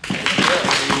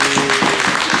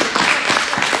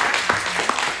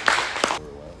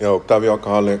 Yo, Octavio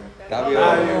Alcoholic.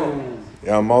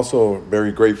 Yeah, I'm also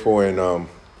very grateful, and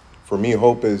for me,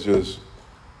 hope is just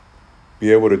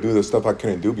be able to do the stuff I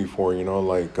couldn't do before, you know,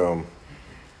 like, I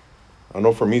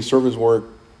know for me, service work,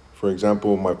 for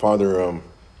example, my father,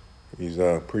 he's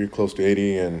pretty close to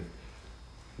 80 and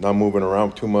not moving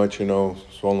around too much, you know,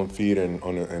 swollen feet and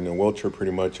in a wheelchair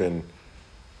pretty much. And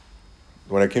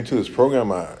when I came to this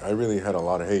program, I really had a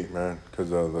lot of hate, man,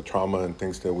 because of the trauma and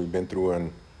things that we've been through.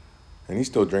 And he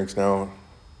still drinks now.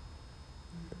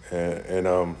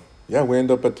 And yeah, we end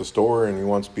up at the store and he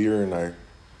wants beer and I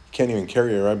can't even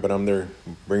carry it, right? But I'm there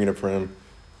bringing it for him.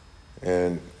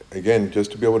 And again,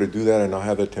 just to be able to do that and not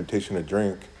have the temptation to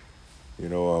drink, you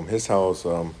know, his house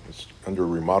is under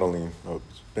remodeling.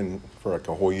 It's been for like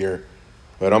a whole year.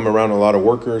 But I'm around a lot of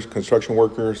workers, construction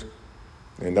workers,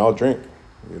 and they'll drink,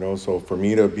 you know. So for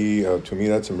me to be, to me,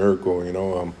 that's a miracle, you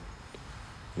know.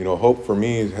 You know, hope for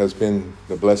me has been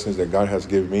the blessings that God has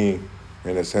given me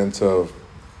in a sense of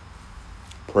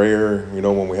prayer, you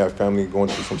know, when we have family going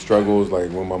through some struggles,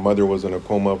 like when my mother was in a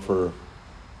coma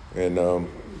and you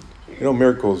know,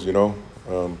 miracles, you know.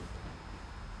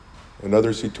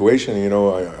 Another situation, you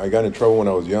know, I got in trouble when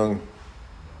I was young,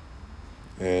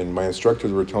 and my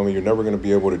instructors were telling me, you're never going to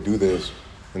be able to do this.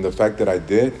 And the fact that I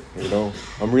did, you know,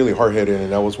 I'm really hard-headed,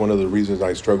 and that was one of the reasons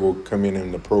I struggled coming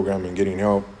in the program and getting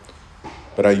help.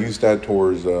 But I used that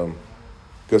towards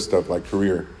good stuff like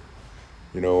career.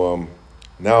 You know,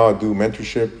 now I do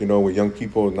mentorship, you know, with young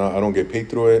people. Now I don't get paid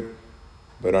through it,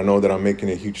 but I know that I'm making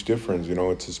a huge difference. You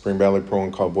know, it's a Spring Valley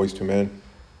program called Voice to Men,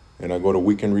 and I go to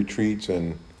weekend retreats,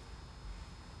 and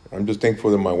I'm just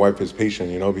thankful that my wife is patient,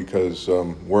 you know, because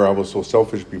where I was so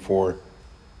selfish before,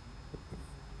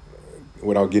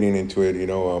 without getting into it, you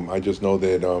know, I just know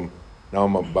that now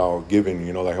I'm about giving,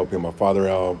 you know, like helping my father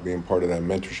out, being part of that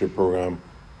mentorship program.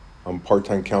 I'm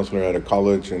part-time counselor at a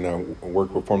college, and I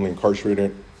work with formerly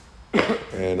incarcerated.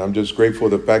 And I'm just grateful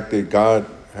for the fact that God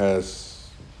has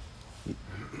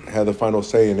had the final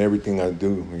say in everything I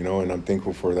do, you know, and I'm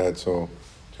thankful for that. So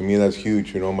to me, that's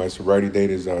huge. You know, my sobriety date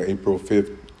is April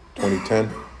 5th, 2010.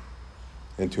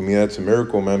 And to me, that's a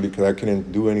miracle, man, because I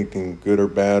couldn't do anything good or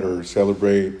bad or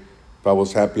celebrate. If I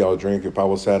was happy, I'll drink. If I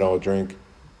was sad, I'll drink.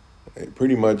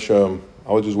 Pretty much, I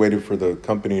was just waiting for the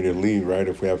company to leave, right?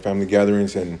 If we have family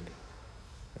gatherings, and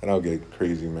I'll get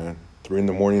crazy, man. 3 in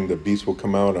the morning, the beast will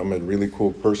come out. I'm a really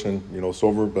cool person, you know,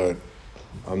 sober, but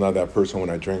I'm not that person when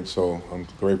I drink, so I'm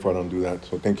grateful I don't do that.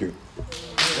 So thank you.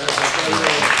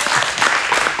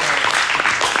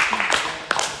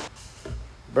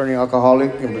 Burning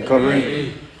alcoholic in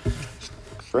recovery,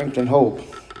 strength and hope.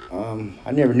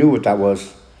 I never knew what that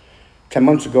was. 10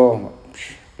 months ago, it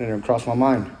didn't cross my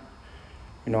mind.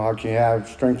 You know, how can you have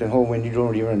strength and hope when you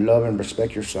don't even love and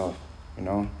respect yourself, you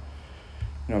know?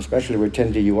 You know, especially with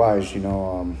 10 DUIs, you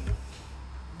know,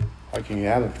 how can you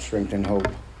have strength and hope?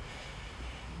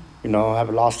 You know, I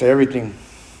haven't lost everything,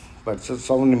 but it's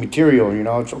only material, you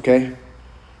know, it's okay,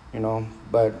 you know,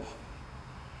 but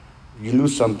you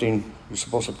lose something, you're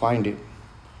supposed to find it.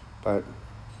 But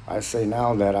I say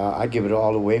now that I give it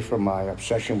all away from my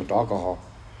obsession with alcohol.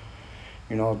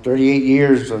 You know, 38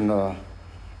 years and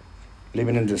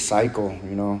living in this cycle,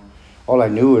 you know, all I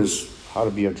knew is how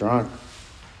to be a drunk.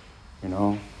 You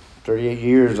know, 38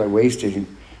 years I wasted. You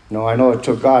know, I know it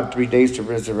took God 3 days to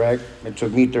resurrect. It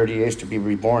took me 30 days to be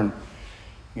reborn,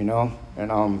 you know.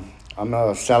 And I'm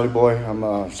a Sally boy. I'm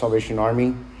a Salvation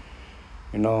Army,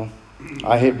 you know.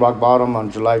 I hit rock bottom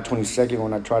on July 22nd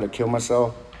when I tried to kill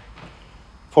myself.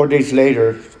 4 days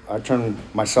later, I turned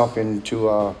myself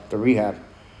into the rehab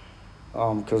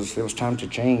because it was time to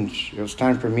change. It was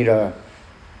time for me to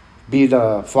be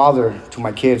the father to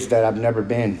my kids that I've never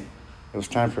been. It was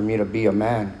time for me to be a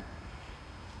man.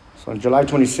 So on July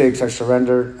 26th, I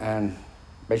surrendered, and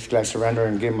basically I surrendered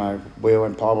and gave my will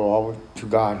and power all to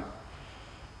God.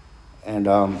 And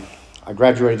I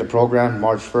graduated the program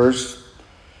March 1st.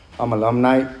 I'm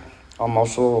alumni. I'm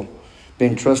also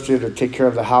being trusted to take care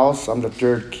of the house. I'm the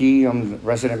third key. I'm the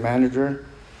resident manager.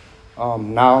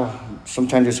 Now,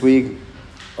 sometime this week,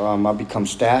 I'll become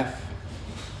staff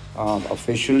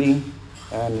officially,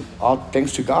 and all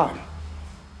thanks to God.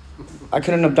 I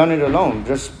couldn't have done it alone.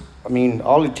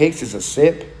 All it takes is a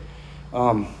sip,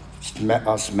 a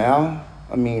smell,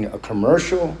 a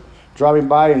commercial, driving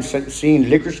by and seeing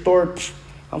liquor store,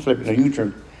 I'm flipping a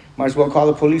U-turn. Might as well call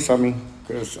the police on me,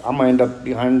 because I'm going to end up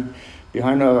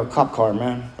behind a cop car,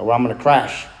 man, or I'm going to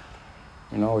crash.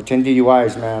 You know, with 10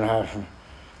 DUIs, man, I'm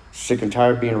sick and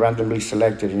tired of being randomly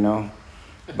selected, you know.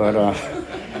 But,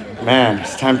 man,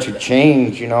 it's time to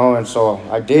change, you know, and so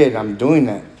I did. I'm doing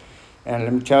that. And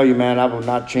let me tell you, man, I will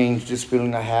not change this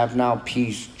feeling I have now,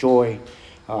 peace, joy,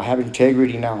 I have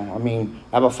integrity now. I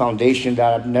have a foundation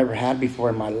that I've never had before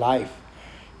in my life,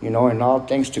 you know, and all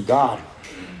thanks to God.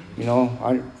 You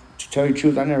know, to tell you the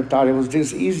truth, I never thought it was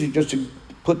this easy just to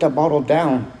put that bottle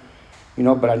down, you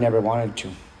know, but I never wanted to.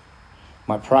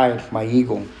 My pride, my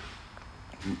ego,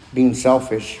 being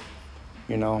selfish,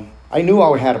 you know. I knew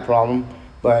I had a problem,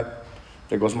 but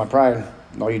there goes my pride.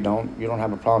 No, you don't. You don't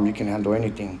have a problem. You can handle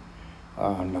anything.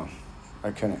 No,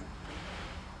 I couldn't.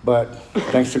 But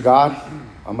thanks to God,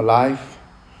 I'm alive.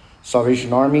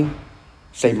 Salvation Army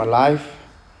saved my life.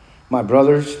 My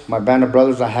brothers, my band of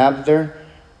brothers I have there,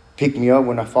 pick me up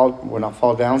when I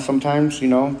fall down sometimes, you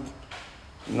know.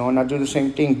 You know, and I do the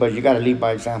same thing, but you got to lead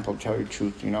by example, tell your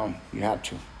truth, you know. You have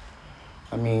to.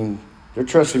 They're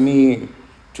trusting me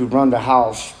to run the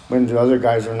house when the other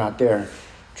guys are not there.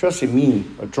 Trusting me,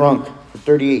 a drunk, for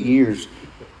 38 years.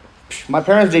 My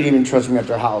parents didn't even trust me at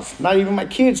their house. Not even my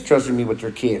kids trusted me with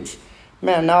their kids.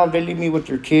 Man, now they leave me with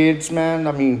their kids, man.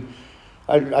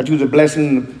 I do the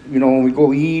blessing, you know, when we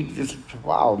go eat. Just,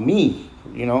 wow, me,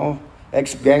 you know.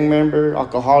 Ex-gang member,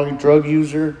 alcoholic, drug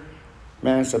user.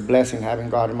 Man, it's a blessing having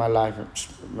God in my life.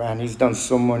 Man, he's done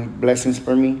so many blessings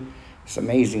for me. It's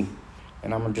amazing.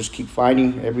 And I'm going to just keep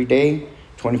fighting every day,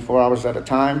 24 hours at a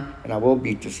time, and I will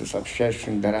beat this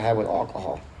obsession that I have with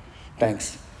alcohol.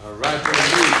 Thanks. All right,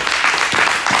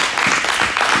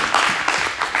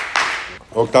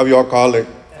 Octavio Alcoholic.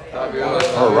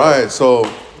 All right, so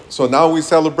now we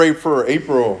celebrate for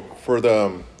April for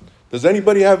the. Does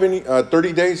anybody have any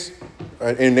 30 days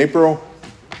in April?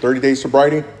 30 days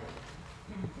sobriety.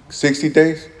 60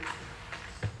 days.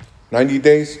 90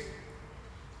 days?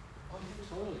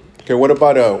 Okay, what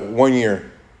about 1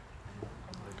 year?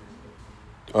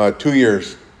 2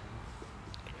 years?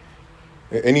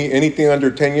 Anything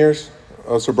under 10 years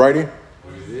of sobriety?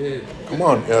 Come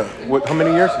on, how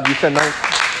many years? You said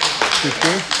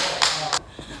 15?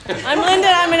 I'm Linda.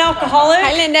 I'm an alcoholic.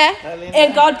 Hi, Linda.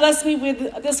 And God blessed me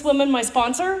with this woman, my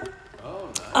sponsor.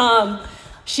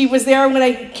 She was there when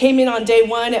I came in on day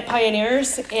one at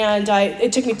Pioneers, and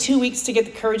it took me 2 weeks to get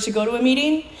the courage to go to a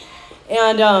meeting.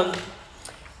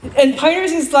 And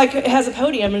Pioneers is like, it has a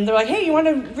podium, and they're like, hey, you want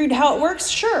to read how it works?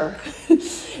 Sure.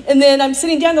 And then I'm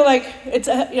sitting down, they're like,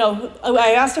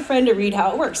 I asked a friend to read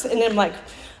how it works. And then I'm like,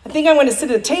 I think I want to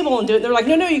sit at a table and do it. They're like,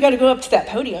 no, you got to go up to that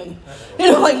podium.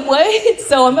 And I'm like, what?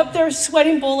 So I'm up there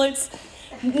sweating bullets,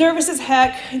 nervous as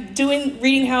heck,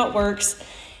 reading how it works.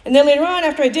 And then later on,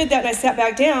 after I did that and I sat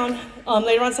back down,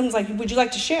 later on someone's like, would you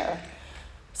like to share?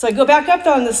 So I go back up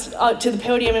on this to the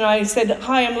podium and I said,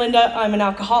 hi, I'm Linda, I'm an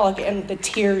alcoholic. And the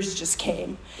tears just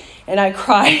came. And I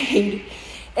cried.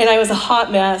 And I was a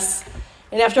hot mess.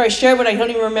 And after I shared what I don't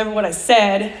even remember what I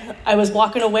said, I was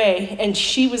walking away. And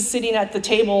she was sitting at the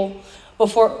table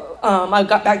before I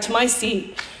got back to my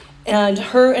seat. And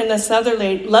her and this other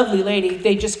lovely lady,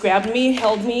 they just grabbed me,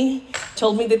 held me,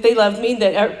 told me that they loved me,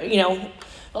 that,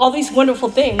 all these wonderful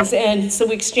things. And so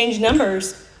we exchanged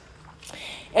numbers.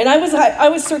 And I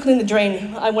was circling the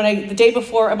drain. The day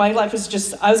before, my life was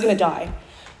just, I was going to die.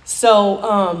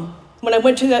 So when I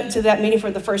went to that meeting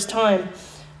for the first time,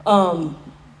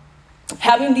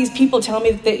 having these people tell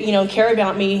me that they, care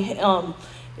about me,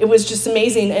 it was just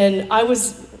amazing. And I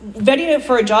was vetting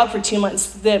for a job for 2 months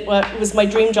that was my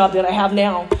dream job that I have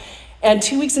now. And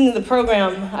 2 weeks into the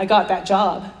program, I got that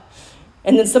job.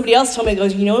 And then somebody else told me,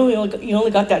 goes, you only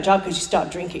got that job because you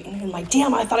stopped drinking. And I'm like,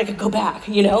 damn, I thought I could go back,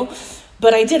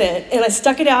 But I didn't. And I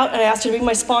stuck it out, and I asked her to be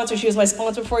my sponsor. She was my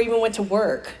sponsor before I even went to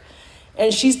work.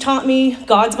 And she's taught me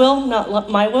God's will,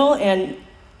 not my will. And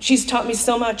she's taught me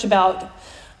so much about,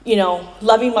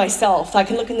 loving myself. I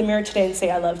can look in the mirror today and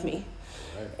say, I love me.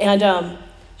 And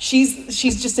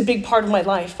she's just a big part of my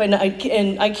life. And I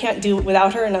can't do it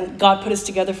without her. And God put us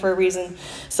together for a reason.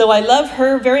 So I love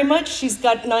her very much. She's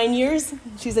got 9 years.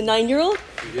 She's a 9-year-old.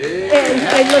 Yeah. And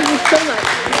I love you so much.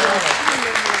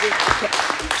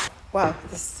 Wow,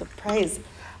 this is a surprise.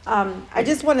 I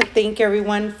just want to thank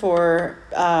everyone for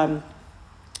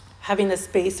having a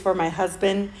space for my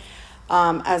husband.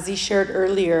 As he shared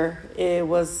earlier, it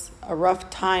was a rough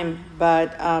time,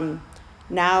 but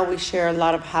now we share a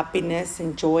lot of happiness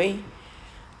and joy.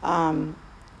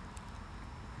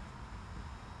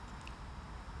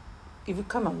 You've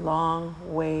come a long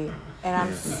way, and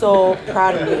I'm so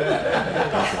proud of you.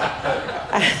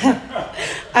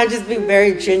 I'm just being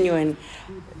very genuine.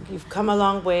 You've come a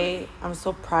long way. I'm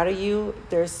so proud of you.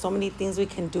 There's so many things we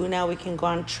can do now. We can go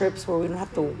on trips where we don't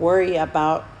have to worry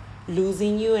about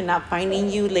losing you and not finding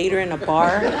you later in a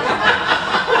bar.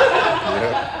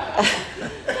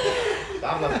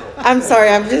 I'm sorry.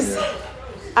 I'm just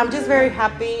very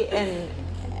happy,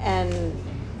 and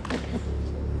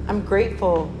I'm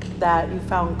grateful that you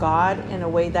found God in a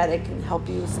way that it can help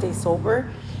you stay sober,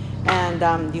 and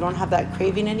you don't have that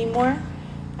craving anymore.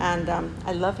 And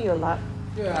I love you a lot.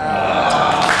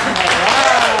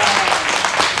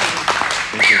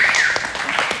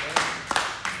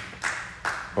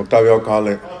 Octavio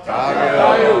Alcoholic.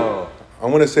 I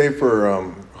want to say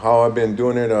for how I've been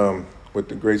doing it with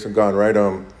the grace of God, right?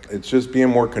 It's just being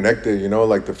more connected,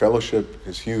 like the fellowship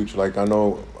is huge. Like I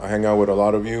know I hang out with a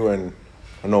lot of you, and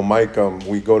I know Mike,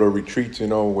 we go to retreats,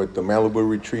 with the Malibu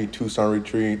retreat, Tucson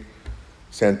retreat,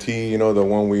 Santee, the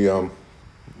one we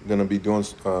gonna be doing,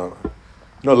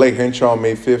 Lake Henshaw,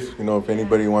 May 5th, if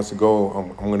anybody wants to go,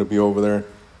 I'm gonna be over there.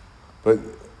 But,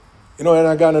 and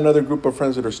I got another group of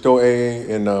friends that are still AA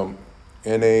and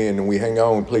NA, and we hang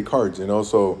out and play cards,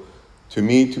 so to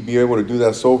me, to be able to do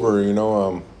that sober,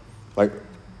 like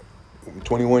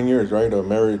 21 years, right, of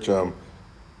marriage, I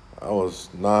was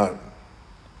not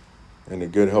in a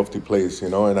good, healthy place,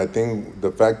 and I think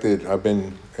the fact that I've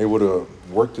been able to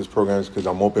work this program is because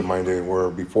I'm open-minded, where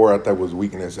before I thought it was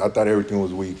weakness. I thought everything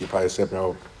was weak if I accept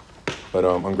help. But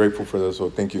I'm grateful for this, so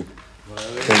thank you.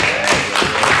 Thank you.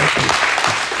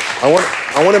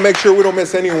 I want to make sure we don't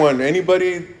miss anyone.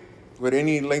 Anybody with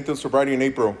any length of sobriety in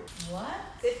April? What?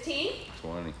 15?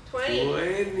 20.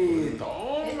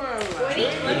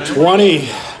 20.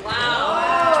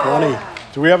 Wow. 20.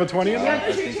 Do we have a 20 in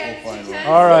there?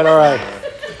 All right.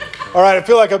 All right, I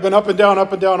feel like I've been up and down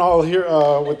all here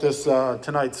with this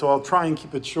tonight, so I'll try and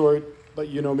keep it short, but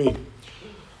you know me.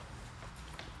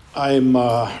 I'm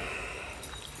a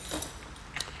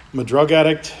drug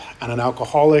addict and an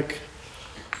alcoholic.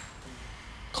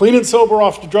 Clean and sober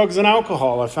off the drugs and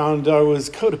alcohol, I found I was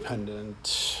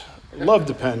codependent, love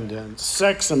dependent,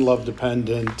 sex and love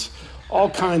dependent, all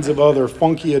kinds of other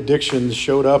funky addictions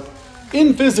showed up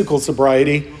in physical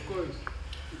sobriety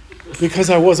because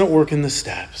I wasn't working the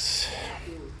steps.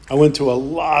 I went to a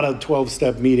lot of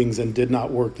 12-step meetings and did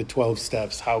not work the 12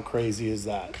 steps. How crazy is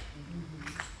that?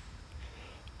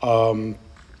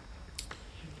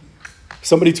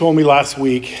 Somebody told me last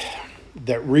week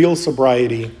that real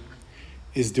sobriety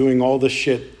is doing all the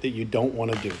shit that you don't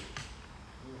want to do.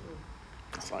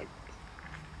 It's like,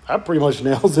 that pretty much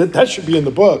nails it. That should be in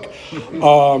the book.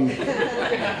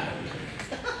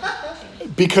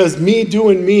 Because me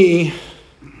doing me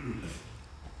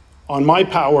on my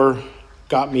power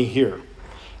got me here.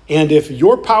 And if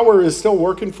your power is still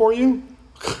working for you,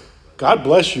 God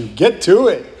bless you. Get to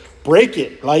it. Break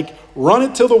it. Like, run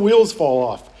it till the wheels fall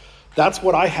off. That's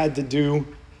what I had to do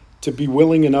to be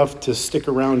willing enough to stick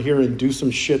around here and do some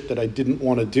shit that I didn't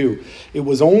want to do. It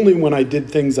was only when I did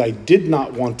things I did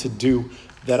not want to do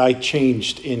that I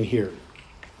changed in here.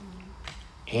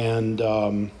 And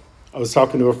I was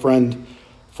talking to a friend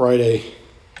Friday,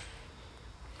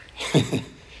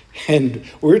 and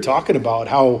we were talking about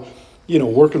how, you know,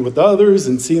 working with others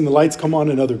and seeing the lights come on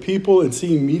in other people and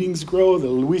seeing meetings grow. That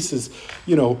Luis has,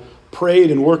 you know,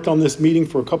 prayed and worked on this meeting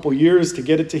for a couple years to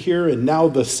get it to here, and now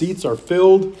the seats are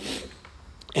filled.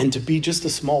 And to be just a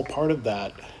small part of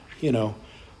that, you know,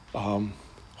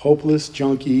 hopeless,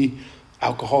 junkie,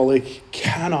 alcoholic,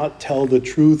 cannot tell the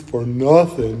truth for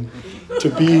nothing. To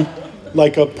be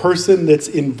like a person that's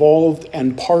involved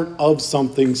and part of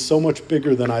something so much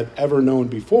bigger than I've ever known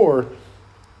before,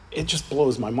 it just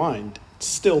blows my mind. It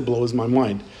still blows my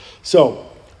mind. So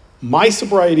my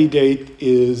sobriety date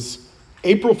is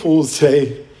April Fool's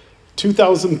Day,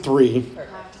 2003.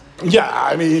 Yeah,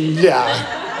 I mean, yeah.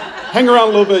 Hang around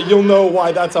a little bit, you'll know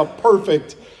why that's a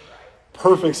perfect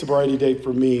sobriety date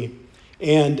for me.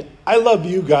 And I love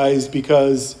you guys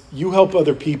because you help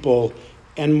other people.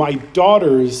 And my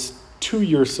daughter's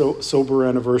 2-year sober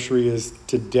anniversary is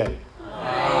today.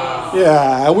 Wow.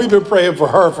 Yeah, we've been praying for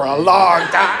her for a long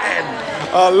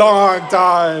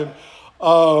time.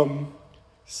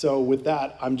 So with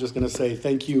that, I'm just going to say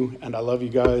thank you, and I love you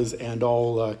guys, and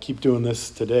I'll keep doing this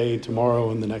today, tomorrow,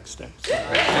 and the next day.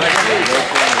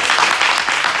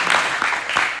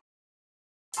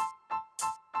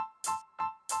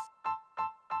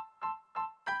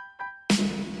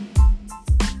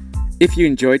 If you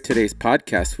enjoyed today's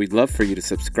podcast, we'd love for you to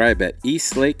subscribe at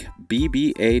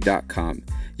eastlakebba.com.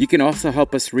 You can also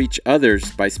help us reach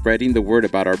others by spreading the word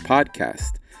about our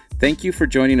podcast. Thank you for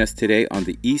joining us today on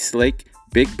the East Lake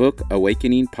Big Book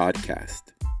Awakening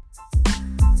podcast.